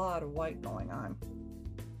lot of white going on,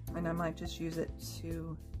 and I might just use it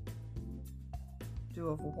to do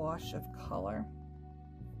a wash of color.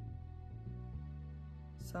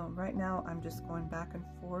 So right now I'm just going back and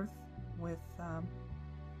forth with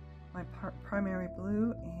my primary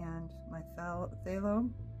blue and my phthalo,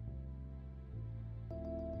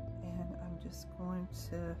 and I'm just going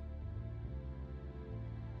to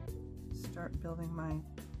start building my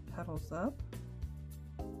petals up.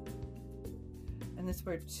 And this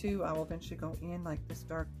where too, I will eventually go in like this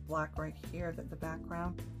dark black right here, that the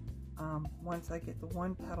background. Once I get the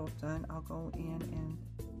one petal done, I'll go in and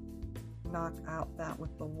knock out that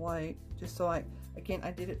with the white, just so I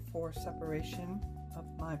did it for separation of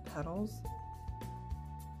my petals.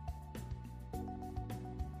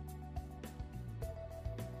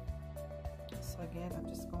 So again, I'm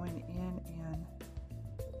just going in and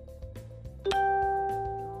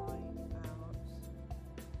drawing out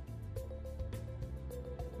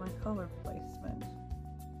my color placement.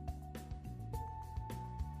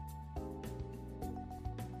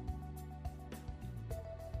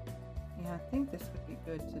 Yeah, I think this would be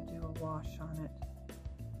good to do a wash on it.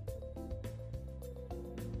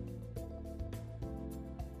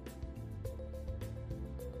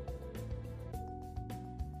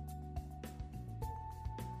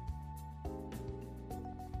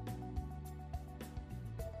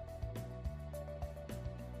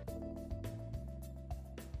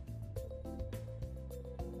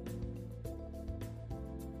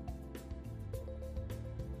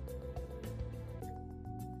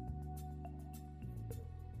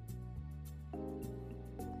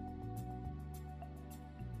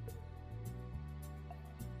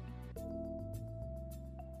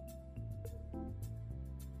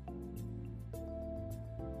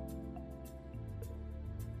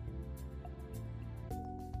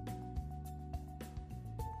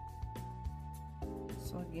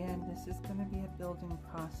 So again, this is going to be a building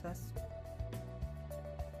process.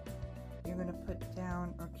 You're going to put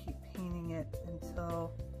down or keep painting it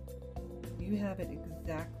until you have it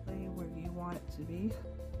exactly where you want it to be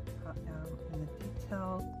in the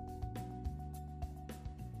detail.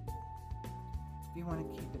 If you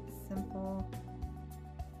want to keep it simple,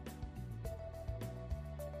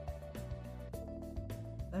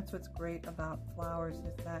 that's what's great about flowers,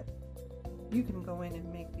 is that you can go in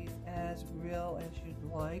and make these as real as you'd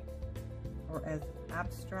like, or as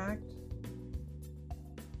abstract.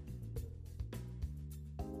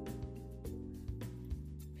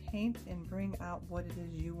 Paint and bring out what it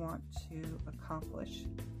is you want to accomplish,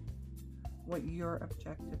 what your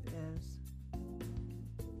objective is.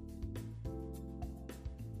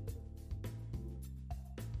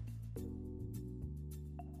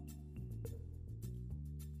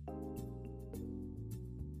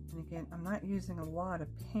 Again, I'm not using a lot of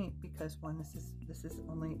paint because one, this is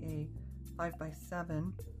only a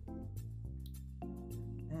 5x7,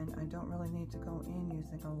 and I don't really need to go in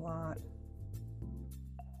using a lot.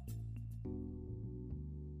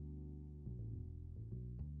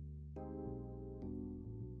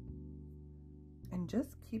 And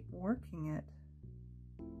just keep working it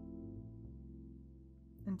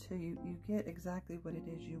until you get exactly what it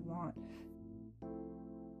is you want.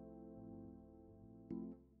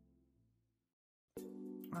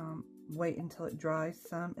 Wait until it dries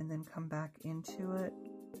some and then come back into it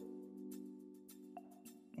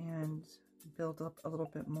and build up a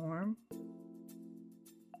little bit more.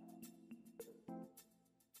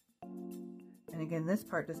 And And again, this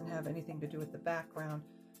part doesn't have anything to do with the background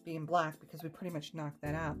being black because we pretty much knocked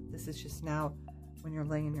that out. This is just now when you're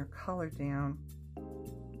laying your color down,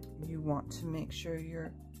 you want to make sure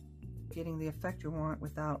you're getting the effect you want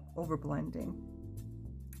without overblending.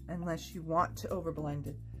 Unless you want to overblend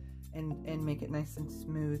it and make it nice and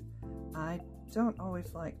smooth. I don't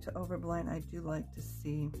always like to overblend. I do like to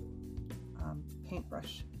see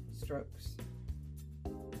paintbrush strokes.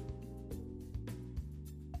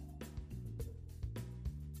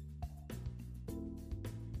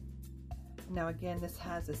 Now again, this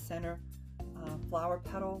has a center flower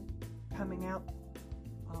petal coming out,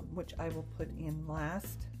 which I will put in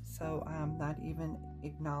last, so I'm not even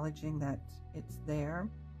acknowledging that it's there.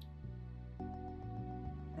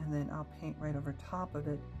 And then I'll paint right over top of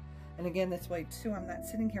it. And again, this way too, I'm not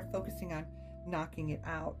sitting here focusing on knocking it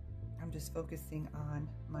out. I'm just focusing on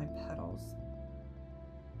my petals.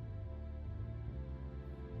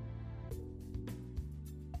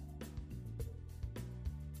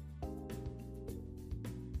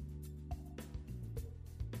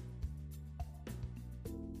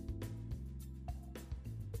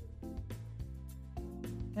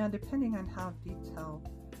 Now, depending on how detailed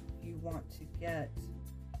you want to get,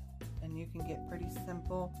 and you can get pretty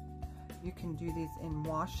simple, you can do these in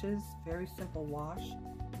washes, very simple wash,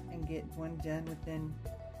 and get one done within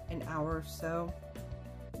an hour or so.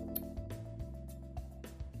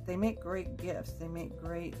 They make great gifts. They make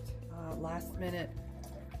great last minute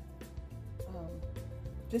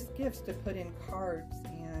just gifts to put in cards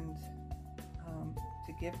and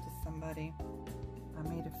to give to somebody. I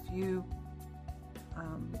made a few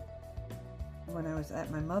when I was at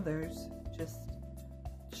my mother's.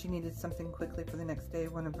 She needed something quickly for the next day.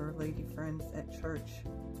 One of her lady friends at church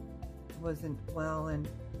wasn't well and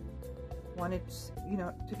wanted, you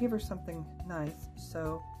know, to give her something nice.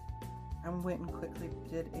 So I went and quickly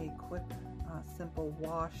did a quick, simple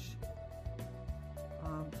wash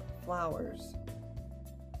of flowers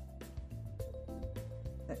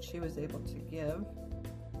that she was able to give.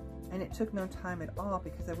 And it took no time at all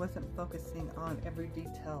because I wasn't focusing on every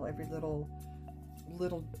detail, every little,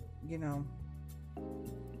 you know,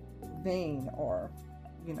 vein, or,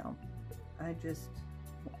 you know, I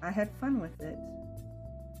had fun with it.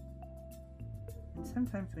 And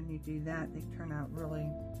sometimes when you do that, they turn out really,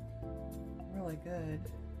 really good.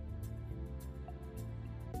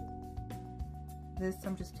 This,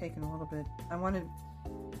 I'm just taking a little bit, I want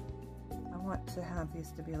to have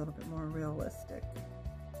these to be a little bit more realistic.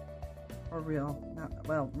 Or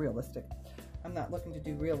realistic. I'm not looking to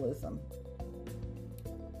do realism.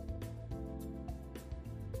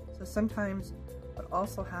 So sometimes what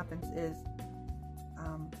also happens is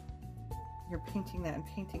you're painting that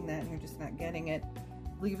and you're just not getting it.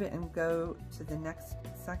 Leave it and go to the next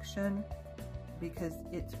section because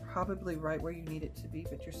it's probably right where you need it to be,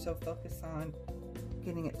 but you're so focused on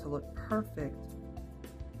getting it to look perfect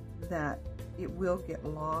that it will get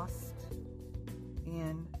lost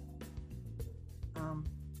in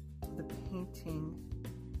the painting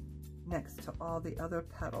next to all the other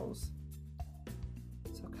petals.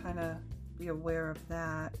 So kind of be aware of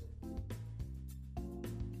that.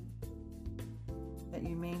 That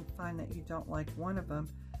you may find that you don't like one of them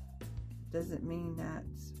doesn't mean that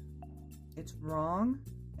it's wrong,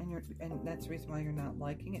 and that's the reason why you're not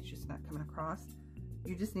liking it. It's just not coming across.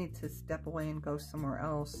 You just need to step away and go somewhere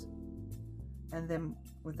else, and then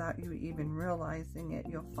without you even realizing it,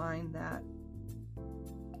 you'll find that,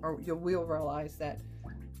 or you will realize that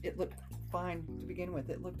it looked fine to begin with.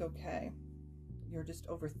 It looked okay. You're just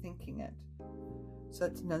overthinking it. So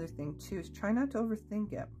that's another thing too, is try not to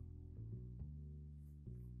overthink it.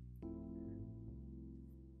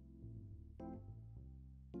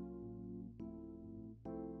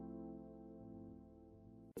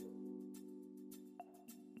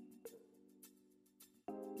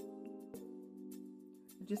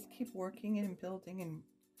 Just keep working and building, and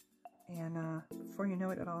before you know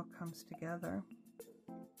it, it all comes together.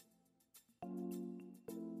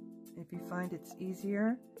 If you find it's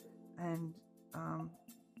easier and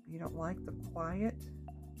you don't like the quiet,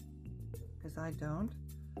 because I don't,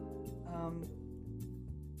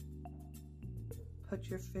 put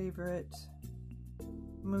your favorite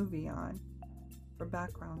movie on for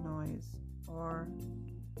background noise, or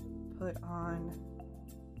put on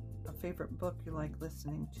a favorite book you like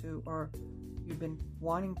listening to, or you've been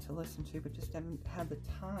wanting to listen to but just haven't had the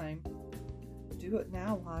time. Do it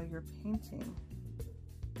now while you're painting.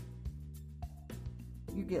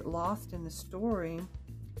 You get lost in the story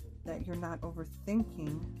that you're not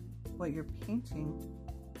overthinking what you're painting,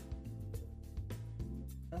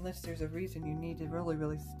 unless there's a reason you need to really,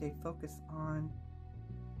 really stay focused on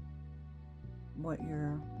what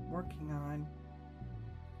you're working on.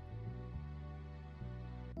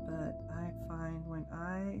 But I find when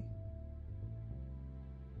I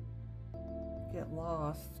get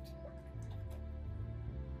lost,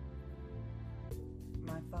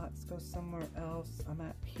 my thoughts go somewhere else. I'm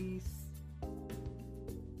at peace.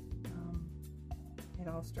 It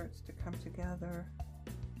all starts to come together.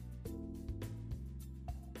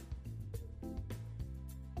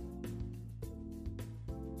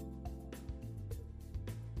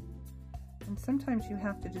 And sometimes you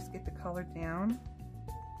have to just get the color down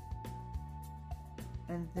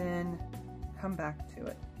and then come back to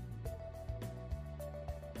it.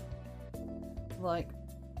 Like,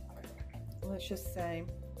 let's just say,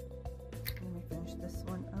 let me finish this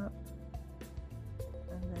one up,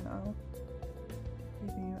 and then I'll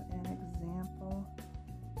give you an example.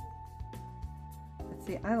 But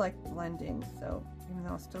see, I like blending, so even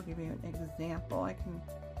though I'll still give you an example, I can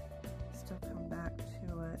still come back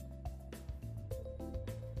to it.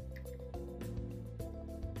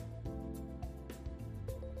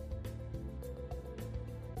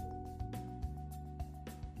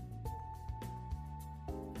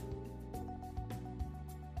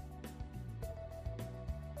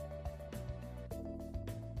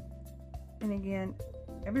 And again,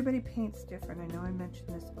 everybody paints different. I know I mentioned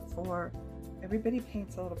this before. Everybody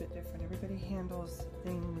paints a little bit different. Everybody handles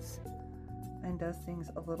things and does things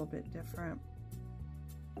a little bit different.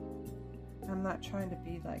 I'm not trying to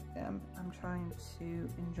be like them. I'm trying to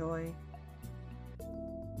enjoy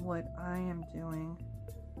what I am doing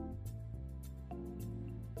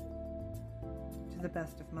to the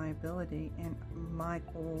best of my ability. And my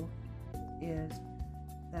goal is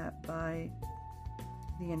that by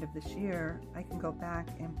the end of this year, I can go back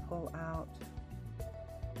and pull out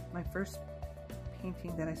my first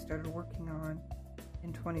painting that I started working on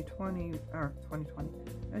in 2020, or 2020,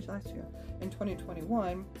 that was last year, in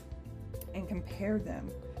 2021, and compare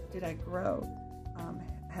them. Did I grow?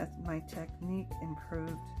 Has my technique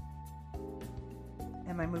improved?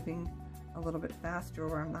 Am I moving a little bit faster,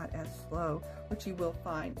 or I'm not as slow? Which you will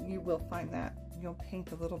find. You will find that. You'll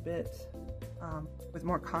paint a little bit with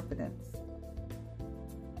more confidence.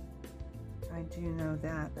 I do know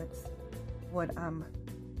that. That's what I'm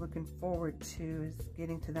looking forward to, is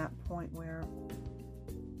getting to that point where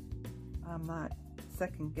I'm not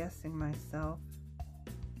second guessing myself.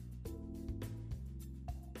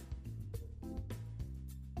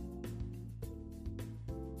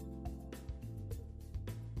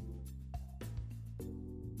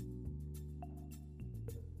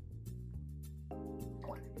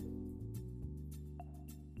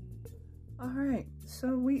 All right,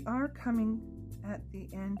 so we are coming at the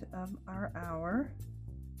end of our hour,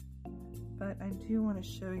 but I do want to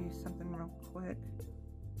show you something real quick.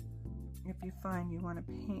 If you find you want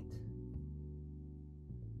to paint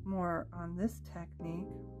more on this technique,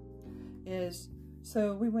 is,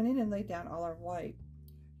 so we went in and laid down all our white.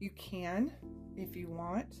 You can, if you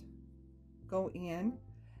want, go in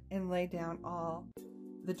and lay down all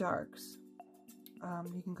the darks.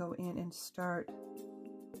 You can go in and start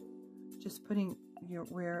just putting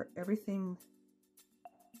where everything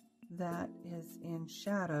that is in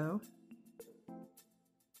shadow,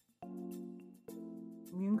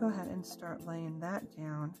 you can go ahead and start laying that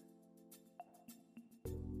down.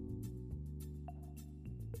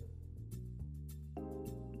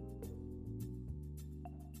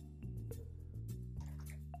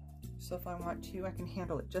 So if I want to, I can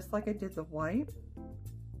handle it just like I did the white.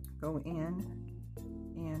 Go in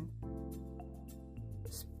and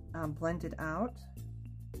blend it out.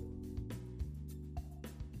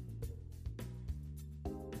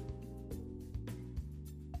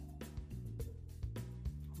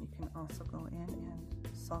 You can also go in and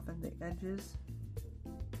soften the edges.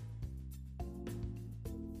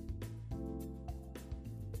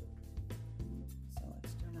 So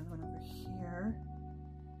let's do another one over here.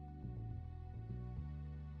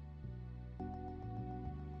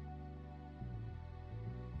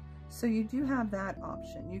 So you do have that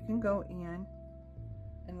option. You can go in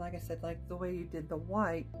and, like I said, like the way you did the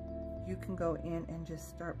white, you can go in and just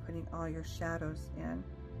start putting all your shadows in.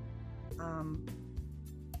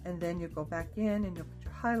 And then you go back in and you'll put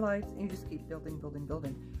your highlights, and you just keep building, building,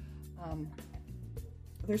 building.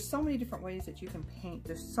 There's so many different ways that you can paint.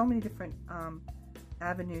 There's so many different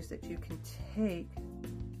avenues that you can take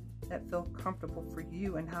that feel comfortable for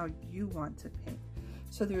you and how you want to paint.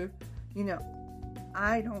 So there, you know,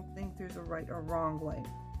 I don't think there's a right or wrong way.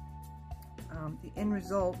 The end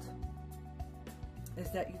result is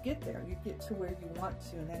that you get there. You get to where you want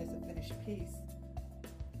to, and that is a finished piece.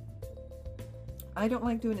 I don't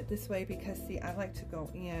like doing it this way because, see, I like to go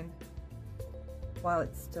in while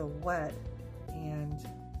it's still wet and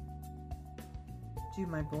do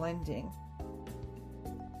my blending.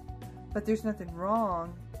 But there's nothing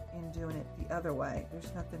wrong in doing it the other way.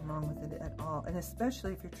 There's nothing wrong with it at all, and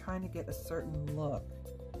especially if you're trying to get a certain look.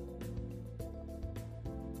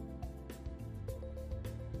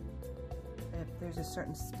 If there's a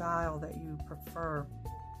certain style that you prefer,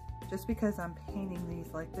 just because I'm painting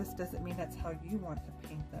these like this doesn't mean that's how you want to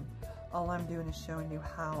paint them. All I'm doing is showing you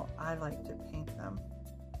how I like to paint them.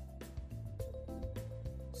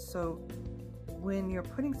 So when you're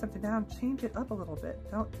putting something down, change it up a little bit.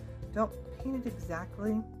 Don't paint it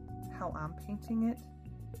exactly how I'm painting it.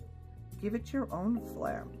 Give it your own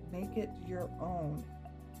flair. Make it your own.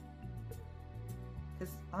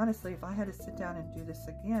 Because honestly, if I had to sit down and do this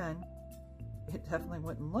again, it definitely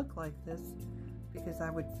wouldn't look like this, because I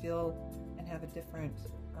would feel and have a different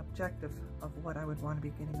objective of what I would want to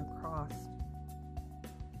be getting across.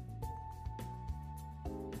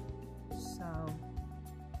 So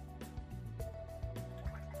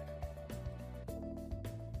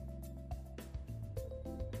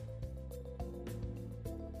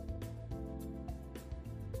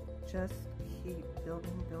just keep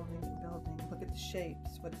building, building, building. Look at the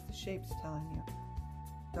shapes. What is the shapes telling you?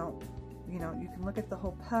 Don't, you know, you can look at the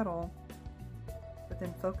whole petal, but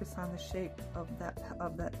then focus on the shape of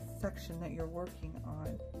that section that you're working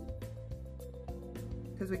on.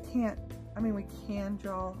 Because we can't, I mean, we can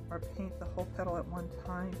draw or paint the whole petal at one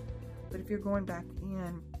time, but if you're going back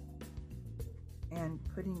in and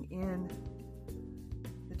putting in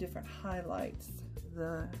the different highlights,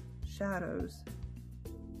 the shadows,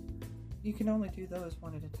 you can only do those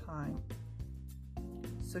one at a time.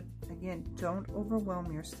 So again, don't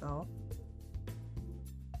overwhelm yourself.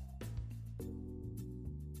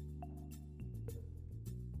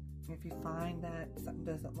 If you find that something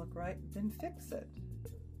doesn't look right, then fix it.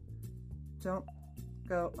 Don't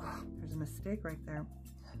go, oh, there's a mistake right there.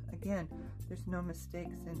 Again, there's no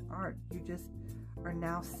mistakes in art. You just are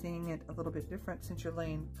now seeing it a little bit different. Since you're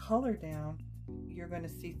laying color down, you're going to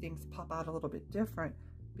see things pop out a little bit different,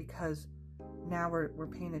 because now we're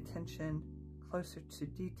paying attention closer to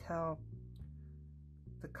detail,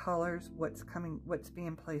 the colors, what's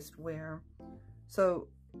being placed where. So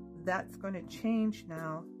that's going to change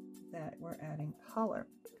now that we're adding color.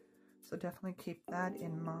 So definitely keep that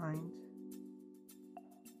in mind.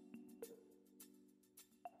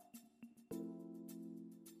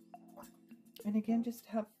 And again, just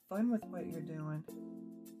have fun with what you're doing.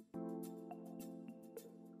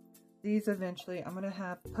 These eventually, I'm going to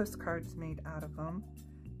have postcards made out of them,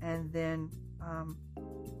 and then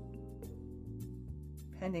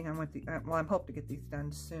depending on what the, well, I'm hoping to get these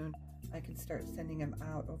done soon, I can start sending them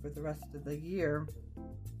out over the rest of the year.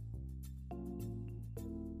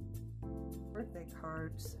 Birthday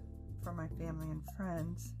cards for my family and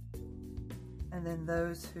friends, and then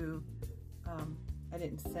those who I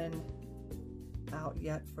didn't send out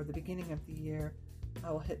yet for the beginning of the year,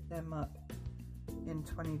 I will hit them up in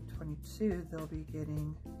 2022. They'll be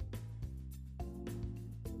getting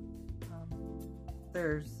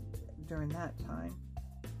theirs during that time.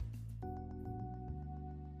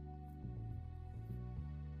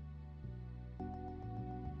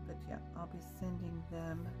 But yeah, I'll be sending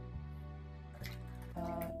them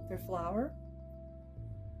their flower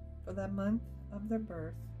for that month of their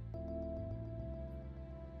birth,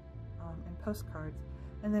 and postcards,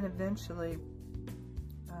 and then eventually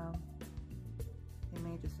they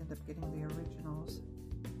may just end up getting the originals.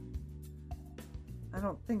 I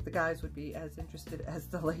don't think the guys would be as interested as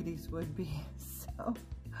the ladies would be, so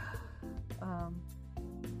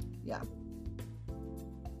yeah.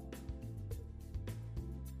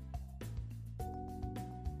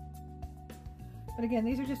 But again,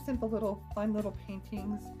 these are just simple little fun little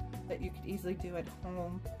paintings that you could easily do at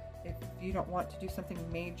home. If you don't want to do something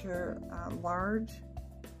major, large,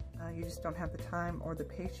 you just don't have the time or the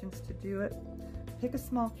patience to do it, pick a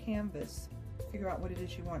small canvas, figure out what it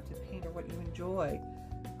is you want to paint or what you enjoy.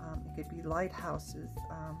 It could be lighthouses,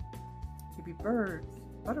 it could be birds,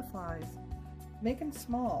 butterflies. Make them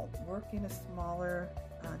small. Work in a smaller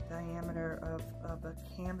diameter of a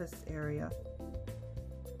canvas area.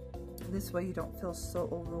 This way you don't feel so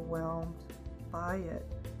overwhelmed by it.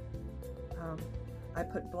 I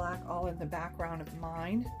put black all in the background of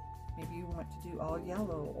mine. Maybe you want to do all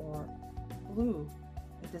yellow or blue.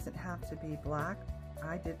 It doesn't have to be black.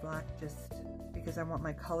 I did black just because I want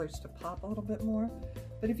my colors to pop a little bit more.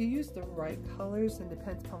 But if you use the right colors, and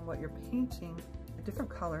depends upon what you're painting, a different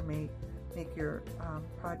color may make your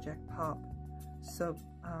project pop. So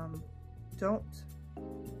don't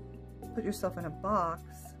put yourself in a box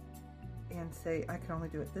and say, I can only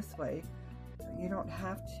do it this way. You don't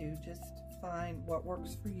have to. Just find what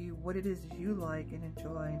works for you, what it is you like and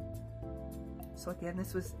enjoy. So again,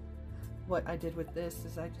 this was what I did with this,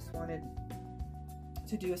 is I just wanted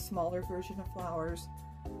to do a smaller version of flowers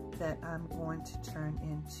that I'm going to turn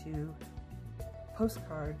into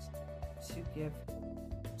postcards to give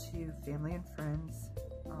to family and friends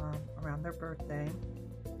around their birthday.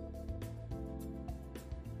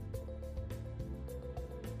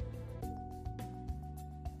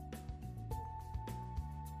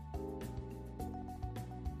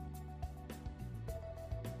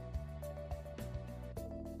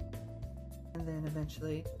 And then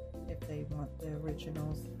eventually, if they want the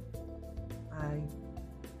originals,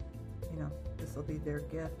 this will be their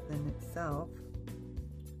gift in itself.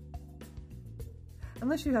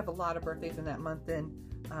 Unless you have a lot of birthdays in that month, then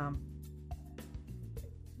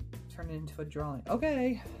turn it into a drawing.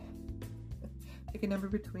 Okay. Pick a number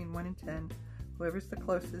between 1 and 10. Whoever's the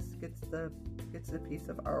closest gets the piece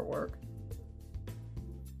of artwork.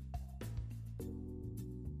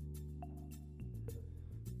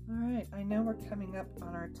 Alright, I know we're coming up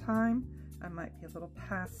on our time. I might be a little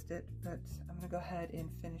past it, but I'm going to go ahead and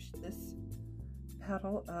finish this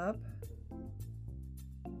petal up.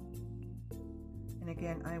 And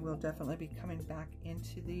again, I will definitely be coming back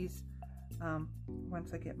into these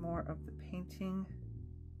once I get more of the painting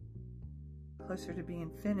closer to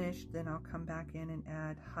being finished. Then I'll come back in and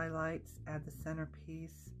add highlights, add the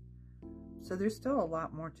centerpiece. So there's still a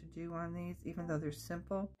lot more to do on these, even though they're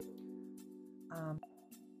simple. Mine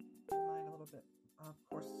a little bit, of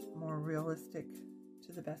course, more realistic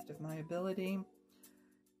to the best of my ability,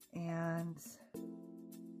 and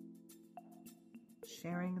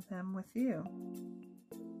sharing them with you.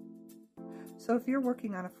 So if you're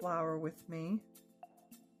working on a flower with me,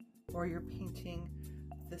 or you're painting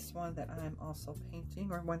this one that I'm also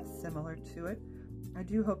painting, or one similar to it, I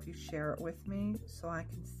do hope you share it with me so I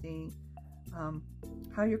can see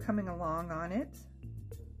how you're coming along on it.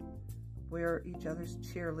 We're each other's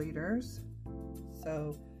cheerleaders,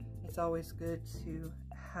 so it's always good to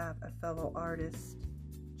have a fellow artist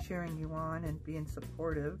cheering you on and being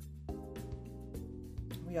supportive.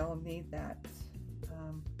 We all need that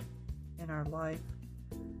in our life,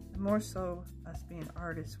 and more so us being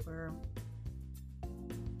artists, where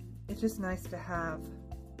it's just nice to have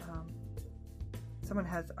someone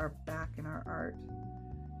has our back in our art.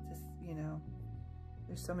 Just,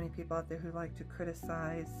 there's so many people out there who like to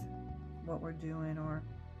criticize what we're doing, or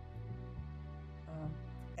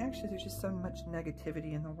actually there's just so much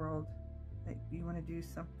negativity in the world that you want to do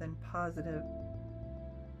something positive,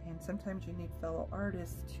 and sometimes you need fellow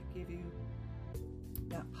artists to give you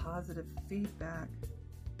that positive feedback,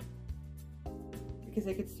 because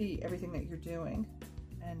they can see everything that you're doing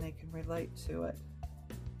and they can relate to it.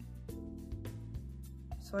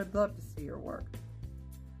 So I'd love to see your work.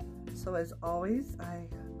 So as always, I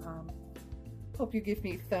hope you give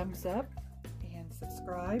me thumbs up and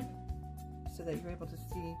subscribe so that you're able to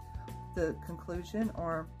see the conclusion,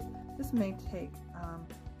 or this may take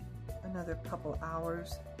another couple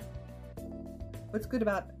hours. What's good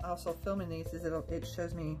about also filming these is it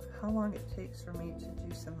shows me how long it takes for me to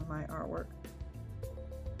do some of my artwork.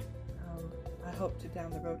 I hope to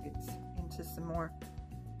down the road get into some more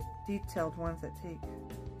detailed ones that take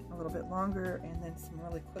a little bit longer, and then some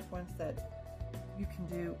really quick ones that you can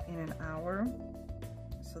do in an hour.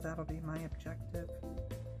 So that'll be my objective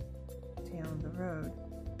down the road.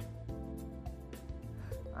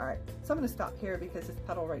 All right, so I'm going to stop here because this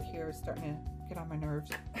petal right here is starting to get on my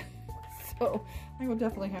nerves. So I will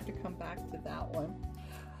definitely have to come back to that one.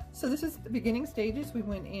 So this is the beginning stages. We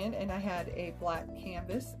went in and I had a black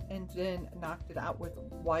canvas and then knocked it out with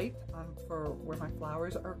white for where my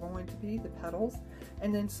flowers are going to be, the petals.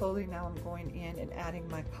 And then slowly now I'm going in and adding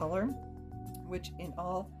my color, which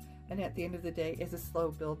and at the end of the day is a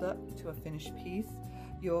slow buildup to a finished piece.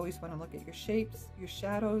 You always want to look at your shapes, your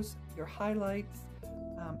shadows, your highlights,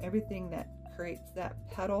 everything that creates that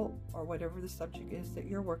petal or whatever the subject is that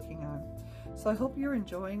you're working on. So I hope you're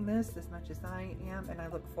enjoying this as much as I am, and I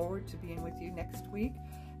look forward to being with you next week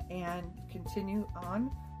and continue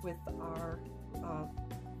on with our,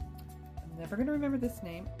 I'm never going to remember this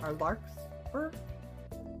name, our Larkspur.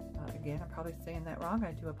 Again, I'm probably saying that wrong.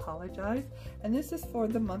 I do apologize. And this is for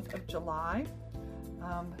the month of July.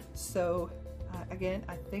 Again,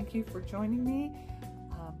 I thank you for joining me.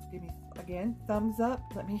 Give me, again, thumbs up.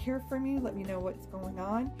 Let me hear from you. Let me know what's going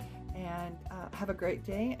on. And have a great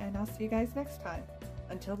day. And I'll see you guys next time.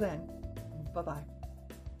 Until then, bye-bye.